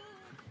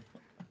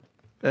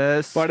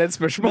 Var det et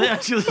spørsmål? Jeg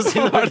skulle si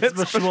det var et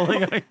spørsmål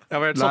en gang. Jeg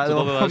var helt Nei, satt det ut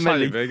av var det der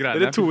melding. skeive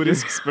greiene.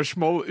 Retorisk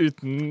spørsmål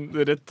uten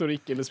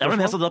retorikk eller Jeg ble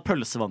med spørsmål. så da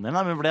pølsevann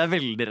igjen, men ble jeg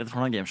veldig redd for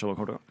når gameshowet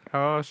kommer til å gå.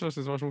 Jeg synes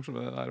det var så morsomt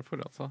det der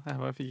forrige, altså. Jeg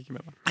fikk ikke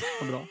med meg.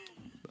 Det var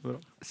bra.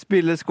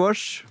 Spille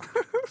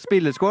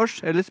squash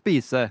eller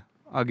spise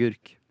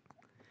agurk?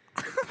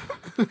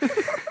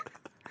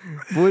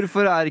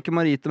 Hvorfor er ikke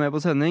Marita med på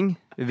sending?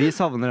 Vi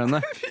savner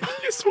henne.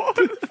 Ikke svar!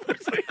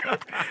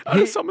 Er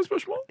det samme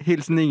spørsmål?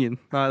 Hilsen ingen.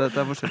 Nei, dette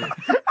er forskjellig.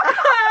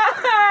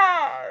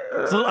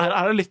 Så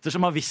er det lytter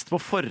som har visst på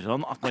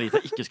forhånd at Marita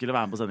ikke skulle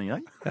være med på sending i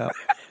dag? Ja.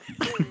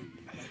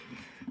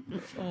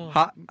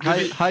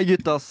 Hei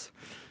Guttas.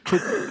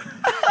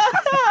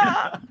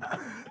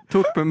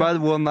 Tok med meg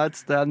et one night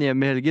stand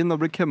hjem i helgen og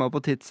ble kømma på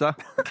titsa.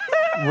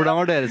 Hvordan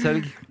var deres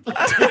helg?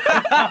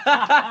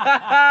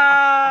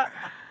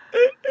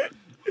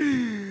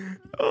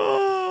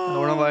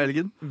 Hvordan var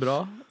helgen?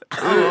 Bra.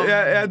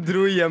 Jeg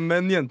dro hjem med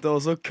en jente,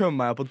 og så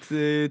kømma jeg på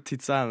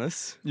titsa hennes.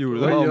 Gjorde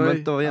du det?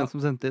 Det var en som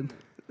sendte inn.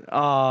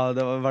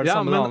 Det var det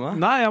samme dame.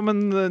 Nei, men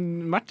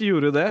Mert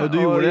gjorde jo det. Og du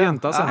gjorde det,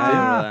 jenta sendte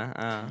inn.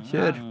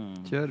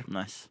 Kjør.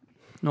 Nice.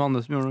 Noe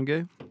annet som gjorde noe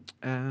gøy?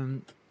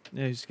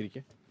 Jeg husker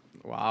ikke.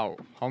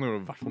 Wow, han gjorde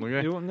i hvert fall noe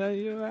gøy. Jo,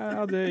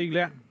 det er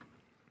hyggelig.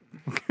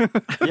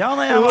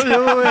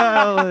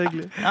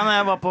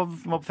 Jeg var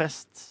på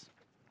fest.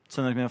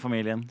 Søndag med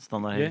familien.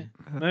 Standard helg.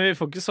 Men vi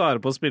får ikke svare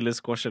på å spille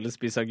squash eller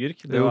spise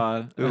agurk. Det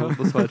var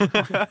på svar.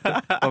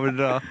 Hva vil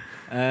dere ha?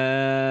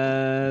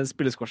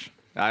 Spille squash.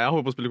 Ja, jeg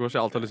håper på å spille kors. Jeg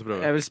har alltid lyst til å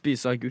prøve. Jeg vil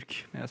spise agurk.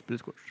 Jeg spiller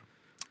squash.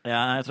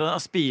 Jeg tror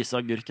jeg spiser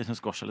agurk. Jeg synes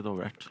squash er litt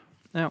overvært.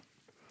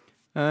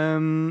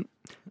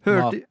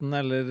 Maten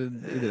eller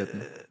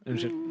idretten?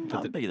 Unnskyld.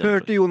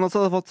 Hørte Jonas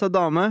hadde fått seg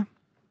dame.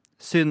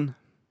 Synd.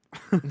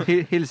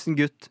 Hilsen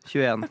gutt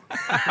 21.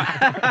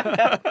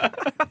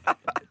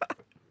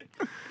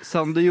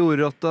 Sander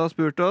Jordrotta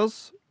spurte oss.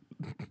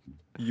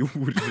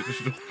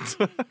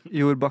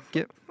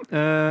 Jordbakke.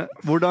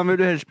 Hvordan vil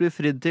du helst bli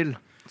fridd til?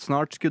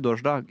 Snart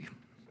skuddårsdag.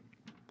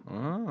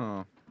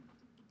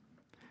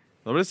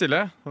 Da blir det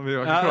stille. Vi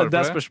var ikke klare for det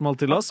er spørsmål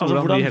til oss. Altså,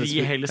 hvordan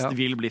vi helst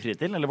vil bli fri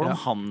til? Eller hvordan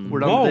han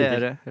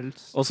dere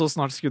helst. Og så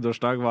snart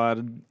skuddårsdag var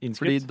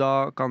innskutt. Fordi da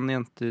kan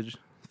jenter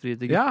fri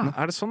til guttene. Ja,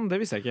 er det sånn? Det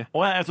visste jeg ikke.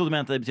 Jeg trodde du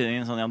mente i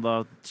betydningen sånn,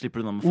 da slipper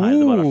du noe med feil.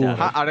 Det bare er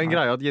fjerde. Er det en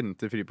greie at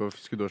jenter frir på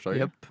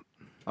skuddårsdager? Yep.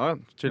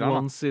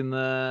 Once in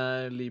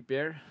a leap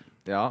year.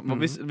 Ja, men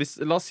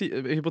la oss si,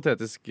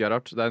 hypotetisk,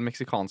 Gerhard, det er en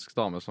meksikansk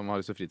dame som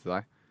har lyst til å fri til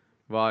deg.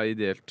 Hva er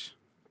ideelt?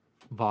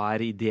 Hva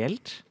er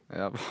ideelt?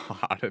 Ja,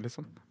 hva er det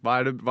liksom?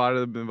 Hva er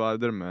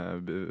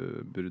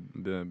drømmebrud...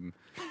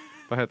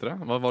 Hva heter det?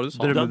 Hva var det du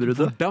sa?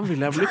 Drømmebruddet. Hvordan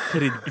vil jeg bli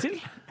fridd til?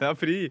 Ja,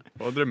 fri.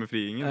 Og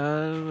drømmefriingen.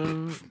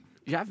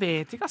 Jeg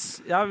vet ikke, ass.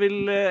 Jeg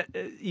vil,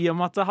 i og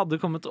med at det hadde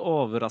kommet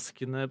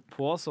overraskende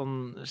på,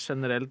 sånn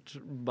generelt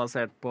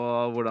basert på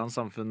hvordan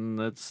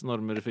samfunnets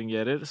normer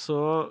fungerer,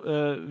 så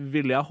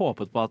ville jeg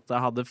håpet på at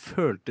det hadde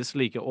føltes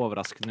like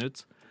overraskende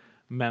ut,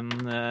 men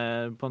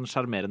på en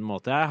sjarmerende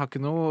måte. Jeg har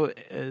ikke noe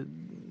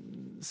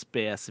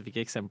spesifikke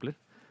eksempler.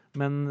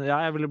 Men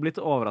jeg ville blitt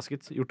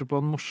overrasket. Gjort det på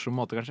en morsom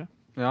måte, kanskje.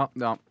 Ja.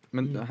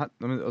 Men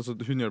altså,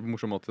 hun gjør det på en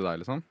morsom måte til deg,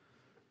 liksom?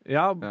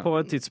 Ja, på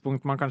et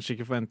tidspunkt man kanskje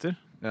ikke forventer.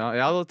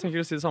 Ja, da tenker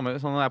jeg å si det samme.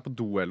 Sånn at jeg er på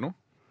do eller noe.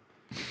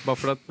 Bare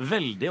for at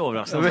veldig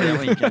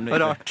overraskende.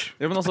 Rart.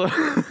 Ja, men altså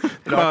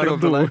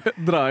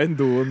Dra inn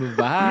doen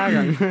hver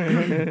gang.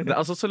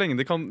 Altså, så lenge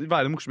det kan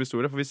være en morsom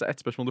historie. For hvis det er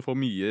ett spørsmål du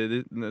får mye de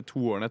 2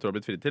 årene etter å ha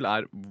blitt fridd til,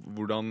 er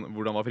hvordan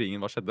var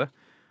friingen, hva skjedde?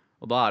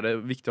 Og da er det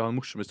viktig å ha en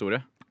morsom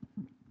historie.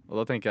 Og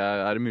da tenker jeg,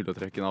 er det mulig å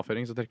trekke en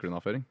avføring, så trekker du en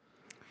avføring.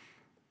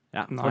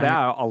 Ja, for det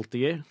er jo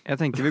alltid gøy. Jeg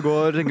tenker vi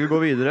går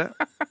videre.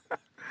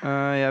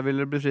 Jeg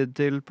ville bli fridd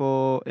til på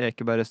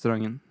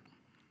Ekeberg-restauranten.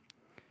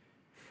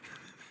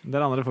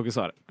 Dere andre får ikke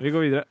svare. Vi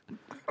går videre.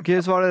 Ok,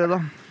 svar dere da.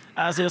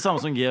 Jeg sier det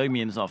samme som Georg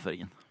minus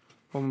avføringen.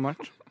 Hva med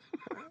Mert?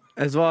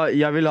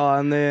 Jeg vil ha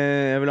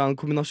en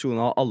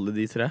kombinasjon av alle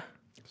de 3.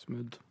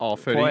 Smooth.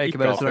 Avføring,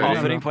 ikke avføring.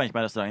 Avføring på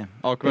Ekeberg-restauranten.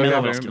 Men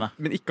overraskende.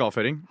 Men ikke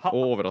avføring, og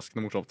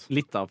overraskende morsomt.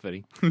 Litt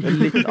avføring.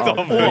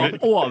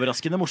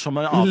 Overraskende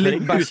morsomme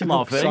avføring uten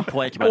avføring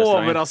på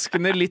Ekeberg-restauranten.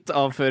 Overraskende litt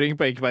avføring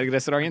på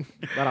Ekeberg-restauranten.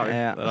 Der har vi.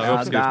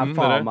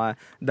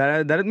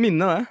 Det er et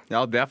minne, det.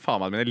 Ja, det er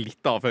faen meg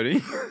litt avføring.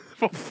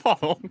 For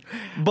faen.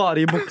 Bare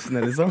i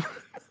buksene, liksom.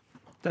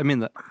 Det er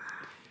minne.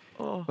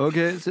 Ok,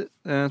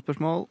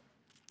 spørsmål.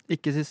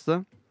 Ikke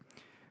siste.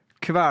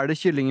 Kvele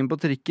kyllingen på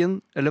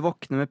trikken eller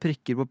våkne med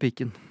prikker på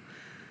pikken?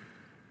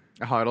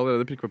 Jeg har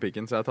allerede prikk på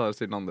pikken, så jeg tar det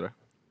til den andre.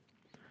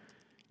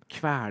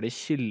 Kvele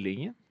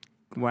kyllingen?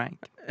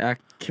 Wank. Jeg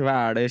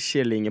kveler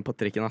kyllingen på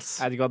trikken, ass.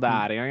 Jeg vet ikke hva det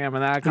er engang,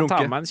 men jeg kan ta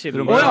med en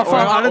kylling.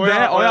 Er det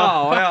det? Åja,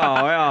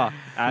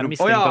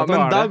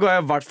 men da går jeg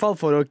i hvert fall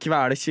for å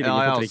kvele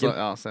kyllingen på trikken.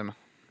 Ja, se med.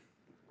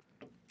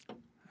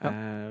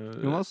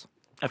 Jonas?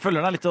 Jeg føler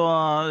det er litt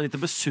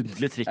å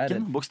besudle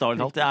trikken, bokstavelig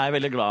talt. Jeg er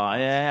veldig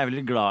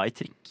glad i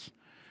trikk.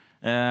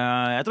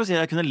 Jeg tror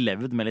jeg kunne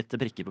levd med litt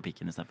prikker på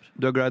pikken i stedet for.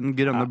 Du er glad i den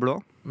grønne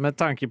blå? Med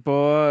tanke på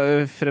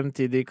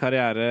fremtidig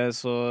karriere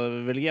så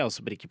velger jeg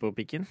også prikker på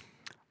pikken.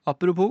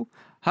 Apropos,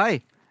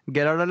 hei,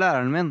 Gerhard er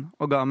læreren min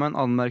og ga meg en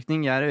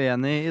anmerkning jeg er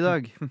uenig i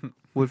dag.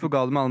 Hvorfor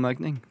ga du meg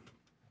anmerkning?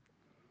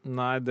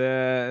 Nei,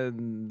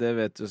 det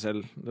vet du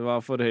selv. Det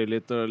var for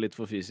høylytt og litt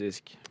for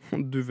fysisk.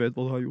 Du vet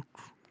hva du har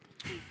gjort.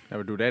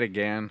 Jeg vil do that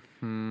again.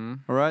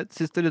 Alright,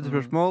 siste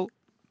lytterspørsmål.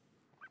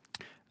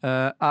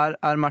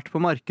 Er Mert på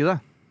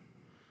markedet?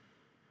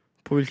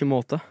 På hvilken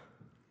måte?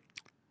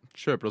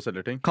 Kjøper og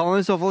selger ting. Kan han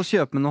i så fall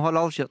kjøpe med noe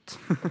halal kjøtt?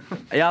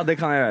 Ja, det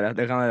kan jeg gjøre.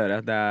 Det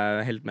er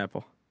jeg helt med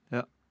på.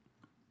 Ja.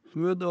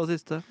 Smooth, det var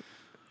siste.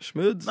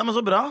 Smooth. Nei, men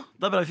så bra.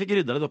 Det er bra vi fikk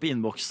rydda litt opp i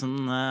innboksen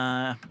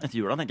etter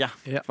jula, tenker jeg.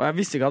 Ja. For jeg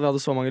visste ikke at vi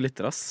hadde så mange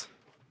lyttere, ass.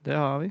 Det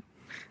har vi.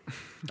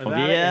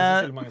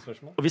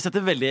 Og vi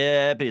setter veldig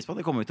pris på.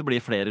 Det kommer til å bli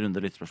flere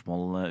runder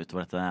lytterspørsmål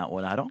utover dette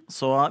året her også.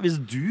 Så hvis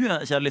du,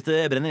 kjære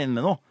lytter, brenner inn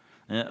med noe,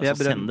 så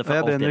send det for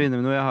jeg alt brenner inn. inn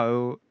med noe. Jeg har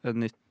jo et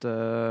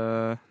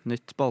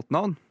nytt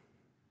spaltenavn.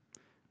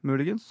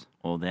 Muligens.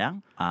 Og det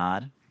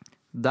er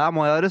Der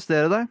må jeg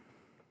arrestere deg.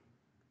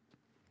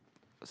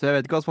 Så jeg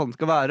vet ikke hva spalten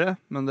skal være,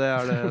 men det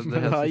er det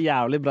Det var en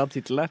jævlig bra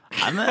titel der.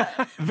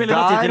 veldig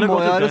bra tid til å gå må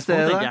jeg til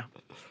arrestere utgangspunkt, deg. tenker jeg.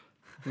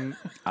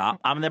 Ja,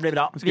 men det blir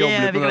bra. skal Vi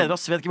jobbe litt med gleder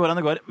oss. Vet ikke hvordan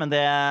det går, men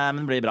det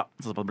blir bra.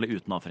 Så det blir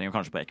uten avføring, og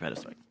kanskje på ekvær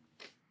restaurant.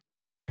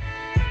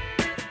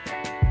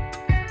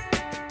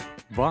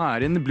 Hva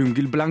er en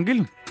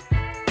blungelblangel?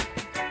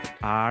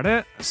 Er det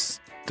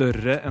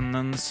større enn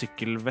en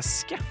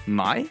sykkelveske?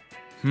 Nei.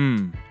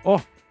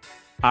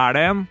 Er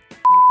det en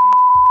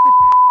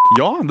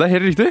Ja, det er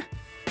helt riktig.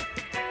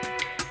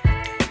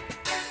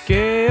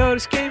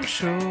 Georgs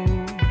gameshow?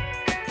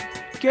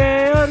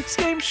 Georgs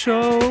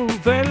gameshow.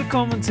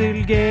 Velkommen til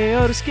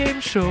Georgs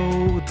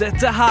gameshow.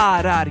 Dette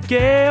her er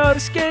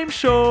Georgs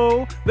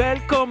gameshow.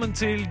 Velkommen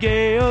til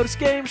Georgs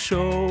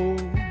gameshow.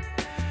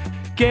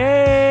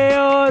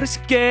 Georgs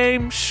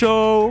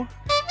gameshow.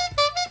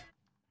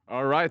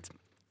 All right.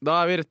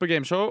 Da er vi rett på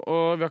gameshow,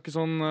 og vi har ikke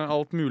sånn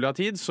alt mulig av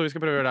tid, så vi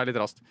skal prøve å gjøre det her litt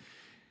raskt.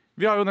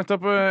 Vi har jo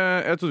nettopp,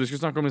 jeg trodde vi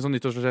skulle snakke om litt sånn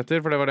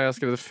nyttårsforsetter, for det var det jeg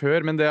skrev det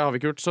før, men det har vi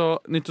ikke gjort. Så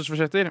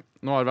nyttårsforsetter,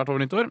 nå har det vært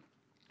over nyttår.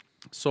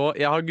 Så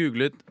jeg har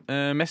googlet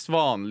mest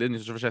vanlige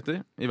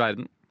nyttårsforsetter i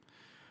verden.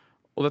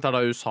 Og dette er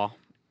da USA.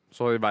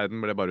 Så i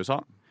verden ble det bare USA.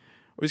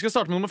 Og vi skal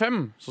starte med nummer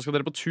 5. Så skal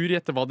dere på tur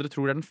gjette hva dere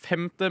tror er den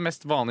 5.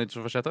 mest vanlige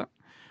nyttårsforsettet.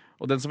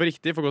 Og den som var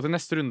riktig får gå til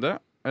neste runde.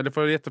 Eller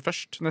får gjette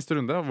først neste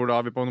runde, hvor da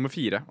er vi på nummer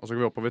 4. Og så går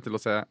vi oppover til å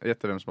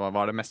gjette hvem som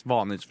var det mest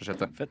vanlige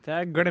nyttårsforsettet. Fett,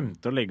 jeg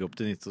glemte å legge opp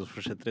til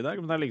nyttårsforsetter i dag,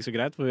 men det er like så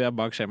greit, for vi er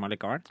bak skjema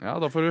likevel. Ja,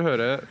 da får du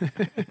høre.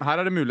 Her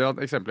er det mulige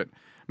eksempler.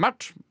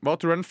 Mert, hva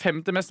tror du er den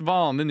 5. mest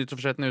vanlige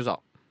nyttårsforsetten i USA?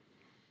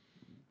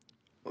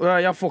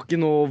 Jeg får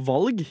ikke noe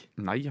valg.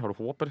 Nei, har du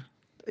håp, eller?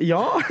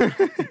 Ja!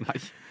 Nei.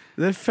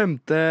 Det 5.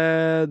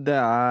 det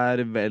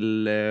er vel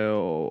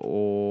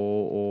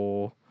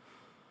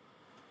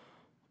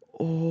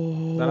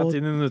Der er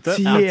 10 minutter.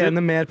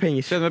 tjene mer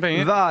penger. Tjene mer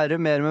penger. Være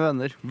mer med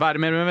venner. Være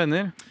mer med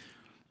venner.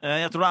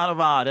 Jeg tror det er å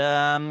være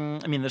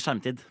mindre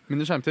skjermtid.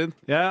 Mindre skjermtid.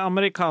 Ja,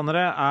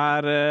 amerikanere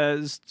er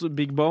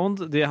big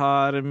boned. De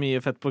har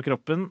mye fett på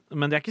kroppen,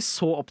 men de er ikke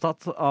så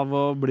opptatt av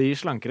å bli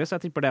slankere, så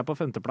jeg tipper det er på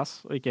 5. plass,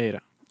 og ikke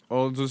høyere.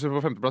 Og du sier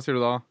på 5. plass, sier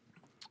du da?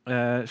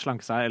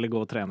 Slanke seg eller gå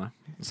og trene.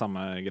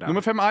 Samme greia.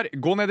 Nummer 5 er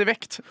gå ned i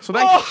vekt. Så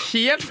det er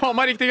helt faen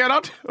meg riktig,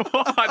 Gerhard.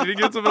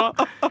 Herregud, så bra.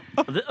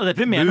 Det er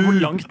deprimerende hvor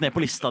langt ned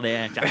på lista det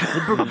egentlig er.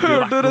 Det burde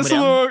jo vært Hørte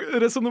nummer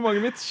 1.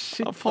 resonnementet mitt?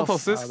 Shit, Ja,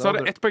 fantastisk. Så er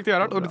det 1 poeng til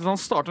Gerhard, og det betyr at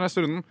han starter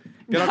neste runden.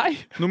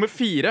 Gerhard, nummer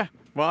 4.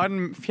 Hva er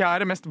den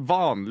 4. mest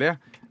vanlige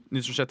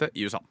nyttårsforsettet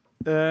i USA?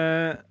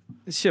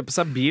 Kjøpe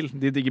seg bil.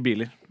 De digger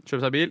biler.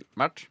 Kjøpe seg bil.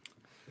 Mert.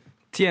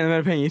 Tjene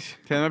mer penger.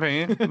 Tjene mer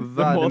penger.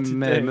 Være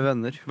mer med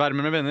venner. Være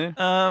med venner.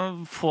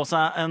 Få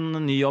seg en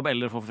ny jobb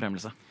eller få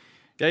forfremmelse.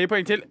 Jeg gir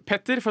poeng til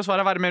Petter for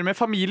svaret være mer med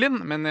familien,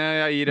 men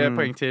jeg gir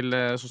poeng til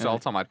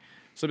sosialt samvær.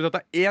 Så det betyr at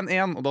det er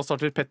 1-1, og da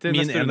starter Petter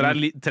Min neste ener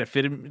runde.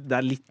 treffer. Det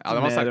er litt Ja,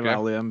 det var mer sterkere.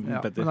 value enn Ja,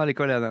 Petter. men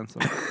allikevel er det en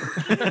som.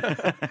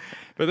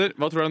 Petter,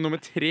 hva tror du er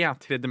nummer 3?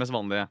 Tredje mest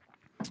vanlige.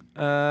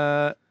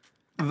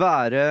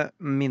 Være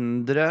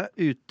mindre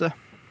ute.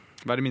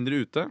 Være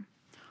mindre ute.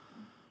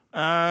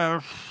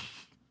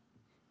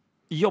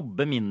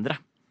 Jobbe mindre.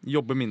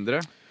 Jobbe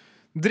mindre.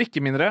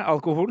 Drikke mindre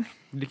alkohol.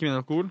 Drikke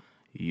mindre alkohol.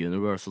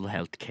 Universal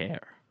health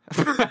care.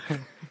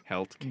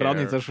 Healthcare. Bra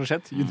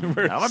nyttårsforsett. Det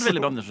har vært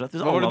veldig bra nyttårsforsett.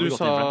 Hvis Hva var alle det hadde du gått inn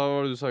for det. sa, hva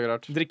var det du sa,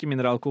 Gerhard? Drikke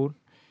mindre alkohol.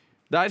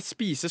 Det er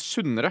spise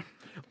sunnere.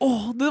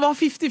 Det var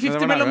 50-50 Men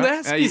det var mellom det.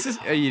 nærmere.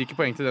 Jeg gir ikke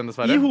poeng til den,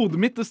 dessverre. I hodet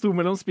mitt det sto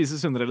mellom spise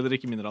sunnere eller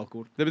drikke mindre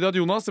alkohol. Det betyr at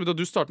Jonas, det betyr at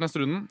du starter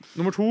neste runden.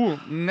 Nummer 2.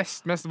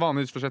 Nest mest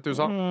vanlige nyttårsforsett i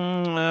USA.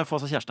 Få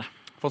seg kjæreste.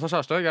 Få seg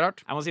kjæreste.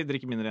 Gerhard. Jeg må si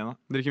drikke mindre igjen. Da.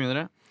 Drikke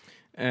mindre.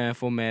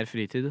 Få mer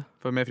fritid.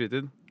 Få mer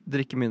fritid.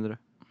 Drikke mindre.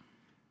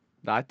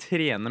 Det er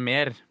trene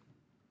mer.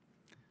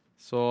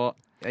 Så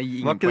jeg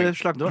gir Var ingen ikke det poeng.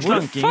 slakt? Det var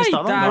slanking i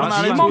stedet. det er Hvordan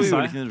er det så to mange.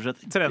 ulike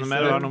nyttårsforsett? Trene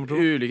mer var nummer 2.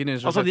 Ulike Altså,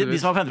 nyttårsforsetter. de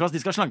som har 5. plass,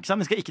 de skal slanke seg,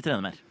 men de skal ikke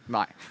trene mer.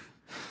 Nei.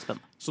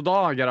 Spennende. Så da,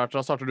 Gerhard,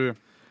 da starter du.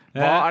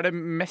 Hva er det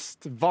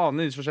mest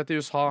vanlige nyttårsforsettet i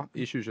USA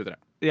i 2023?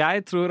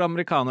 Jeg tror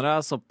amerikanere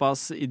er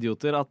såpass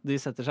idioter at de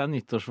setter seg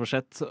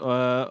nyttårsforsett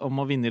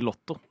om å vinne i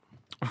lotto.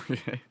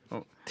 Okay.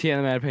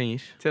 Tjene mer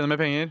penger. Tjene mer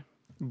penger.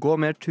 Gå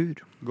mer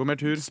tur. Gå mer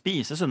tur.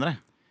 Spise sunnere.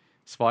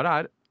 Svaret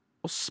er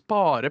å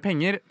spare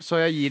penger, så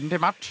jeg gir den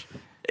til Mert.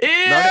 Da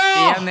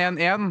er det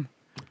 1-1-1.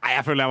 Nei,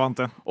 jeg føler jeg vant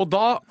den. Og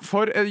da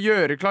får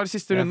gjøre klar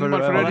siste Jeg runden, føler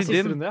bare for det å var rydde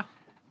inn. Runde, ja.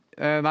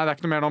 Nei, det er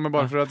ikke noe mer nå, men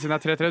bare for at siden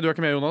det er 3-3. Du er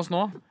ikke med, Jonas,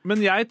 nå.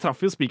 Men jeg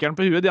traff jo spikeren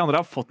på huet. De andre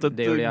har fått et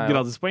Det gjorde jeg, ja.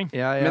 gratispoeng.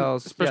 Men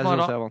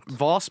spørsmålet jeg er vant. da,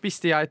 hva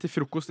spiste jeg til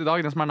frokost i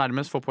dag? Den som er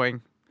nærmest får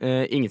poeng.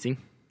 Ingenting.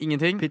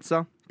 Ingenting.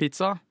 Pizza.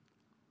 Pizza.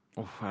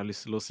 Jeg har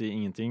lyst til å si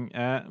ingenting.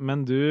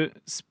 Men du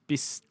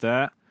spiste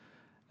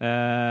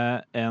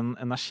en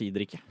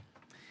energidrikke.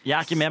 Jeg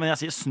er ikke med, men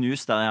jeg sier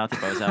snus der jeg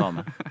tippa hvis jeg var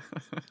med.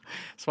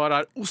 Svaret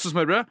er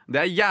ostesmørbrød. Det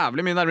er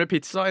jævlig mye nærmere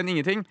pizza enn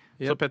ingenting.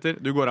 Så Petter,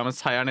 du går av med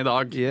seieren i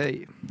dag.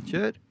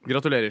 Kjør.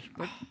 Gratulerer.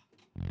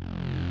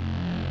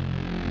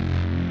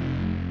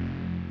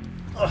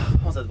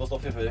 Han setter på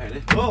stopp før jeg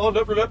heller.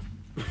 Løp.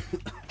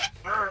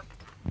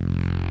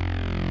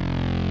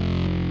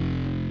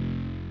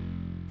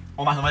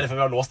 Å nei, nå var jeg redd for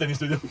vi har låst inn i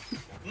studio.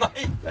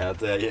 Nei! Det er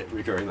et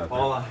recurring der.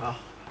 Ja.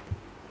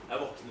 Jeg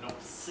våkner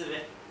opp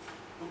svett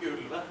på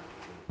gulvet.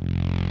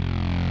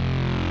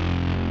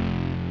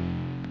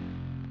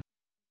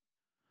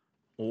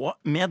 Og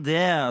med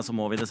det så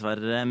må vi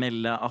dessverre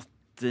melde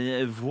at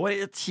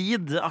vår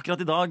tid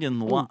akkurat i dag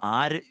nå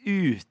er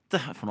ute.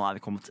 For nå er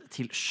vi kommet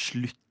til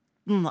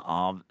slutten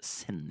av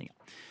sendingen.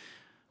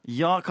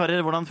 Ja, karer,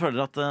 hvordan føler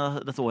dere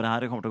at dette året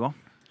her kommer til å gå?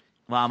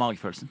 Hva er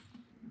magefølelsen?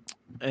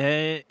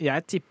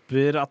 Jeg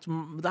tipper at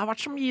det har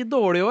vært så mye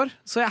dårlig år,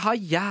 så jeg har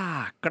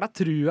jækla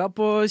trua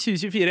på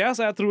 2024, ja.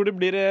 Så jeg tror det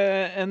blir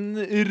en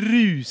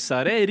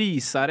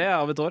risere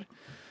av et år.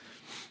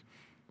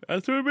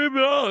 Jeg tror det blir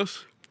bra, ass.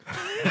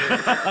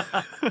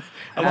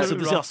 Masse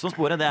entusiasme å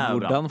spore, det er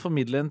jo bra. Hvordan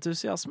formidle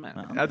entusiasme?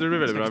 Jeg tror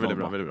det blir veldig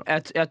bra.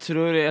 Jeg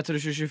tror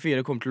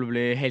 2024 kommer til å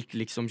bli helt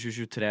liksom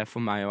 2023 for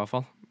meg i hvert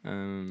fall.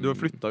 Du har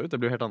flyttet ut, det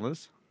blir jo helt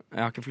annerledes.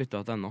 Jeg har ikke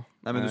flyttet ut ennå.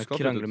 Jeg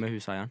krangler med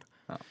huseieren.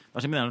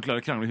 Hva er det du klarer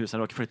å krangle med huset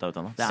her og ikke flyttet ut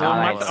ennå? Så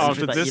Mert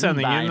avslutter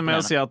sendingen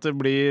med å si at det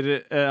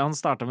blir han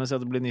startet med å si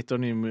at det blir nytt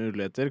og nye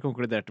muligheter,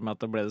 konkluderte med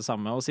at det ble det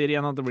samme, og sier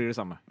igjen at det blir det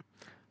samme.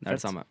 Det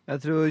er det samme. Jeg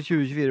tror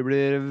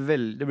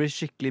 2024 blir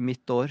skikkelig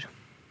mitt år.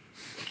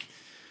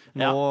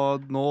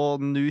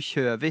 Nå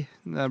kjører vi.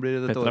 Det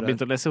blir dette Petter har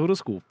begynt å lese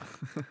horoskop.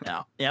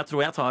 Ja, jeg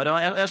tror jeg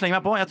slenger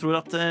meg på. Jeg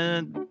tror at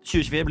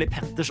 2024 blir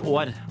Petters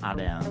år, er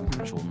det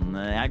versjonen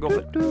jeg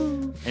går for.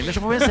 Ellers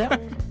så får vi se.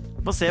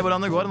 Få se hvordan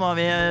det går. Nå har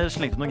vi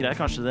slengt opp noen greier.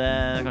 Kanskje vi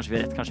har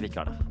rett, kanskje vi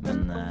ikke har det. Men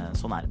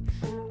sånn er det.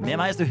 Med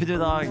meg i studio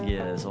i dag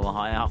så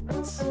har jeg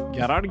hatt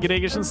Gerhard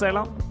Gregersen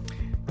Seland,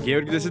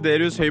 Georg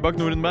Desiderius Høybakk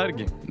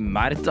Nordenberg,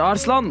 Mert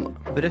Arsland,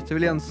 Brette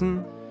Vil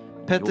Jensen,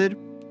 Petter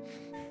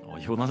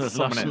og Jonas Øste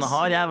Larsen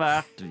har jeg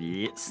vært.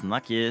 Vi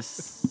snakkes.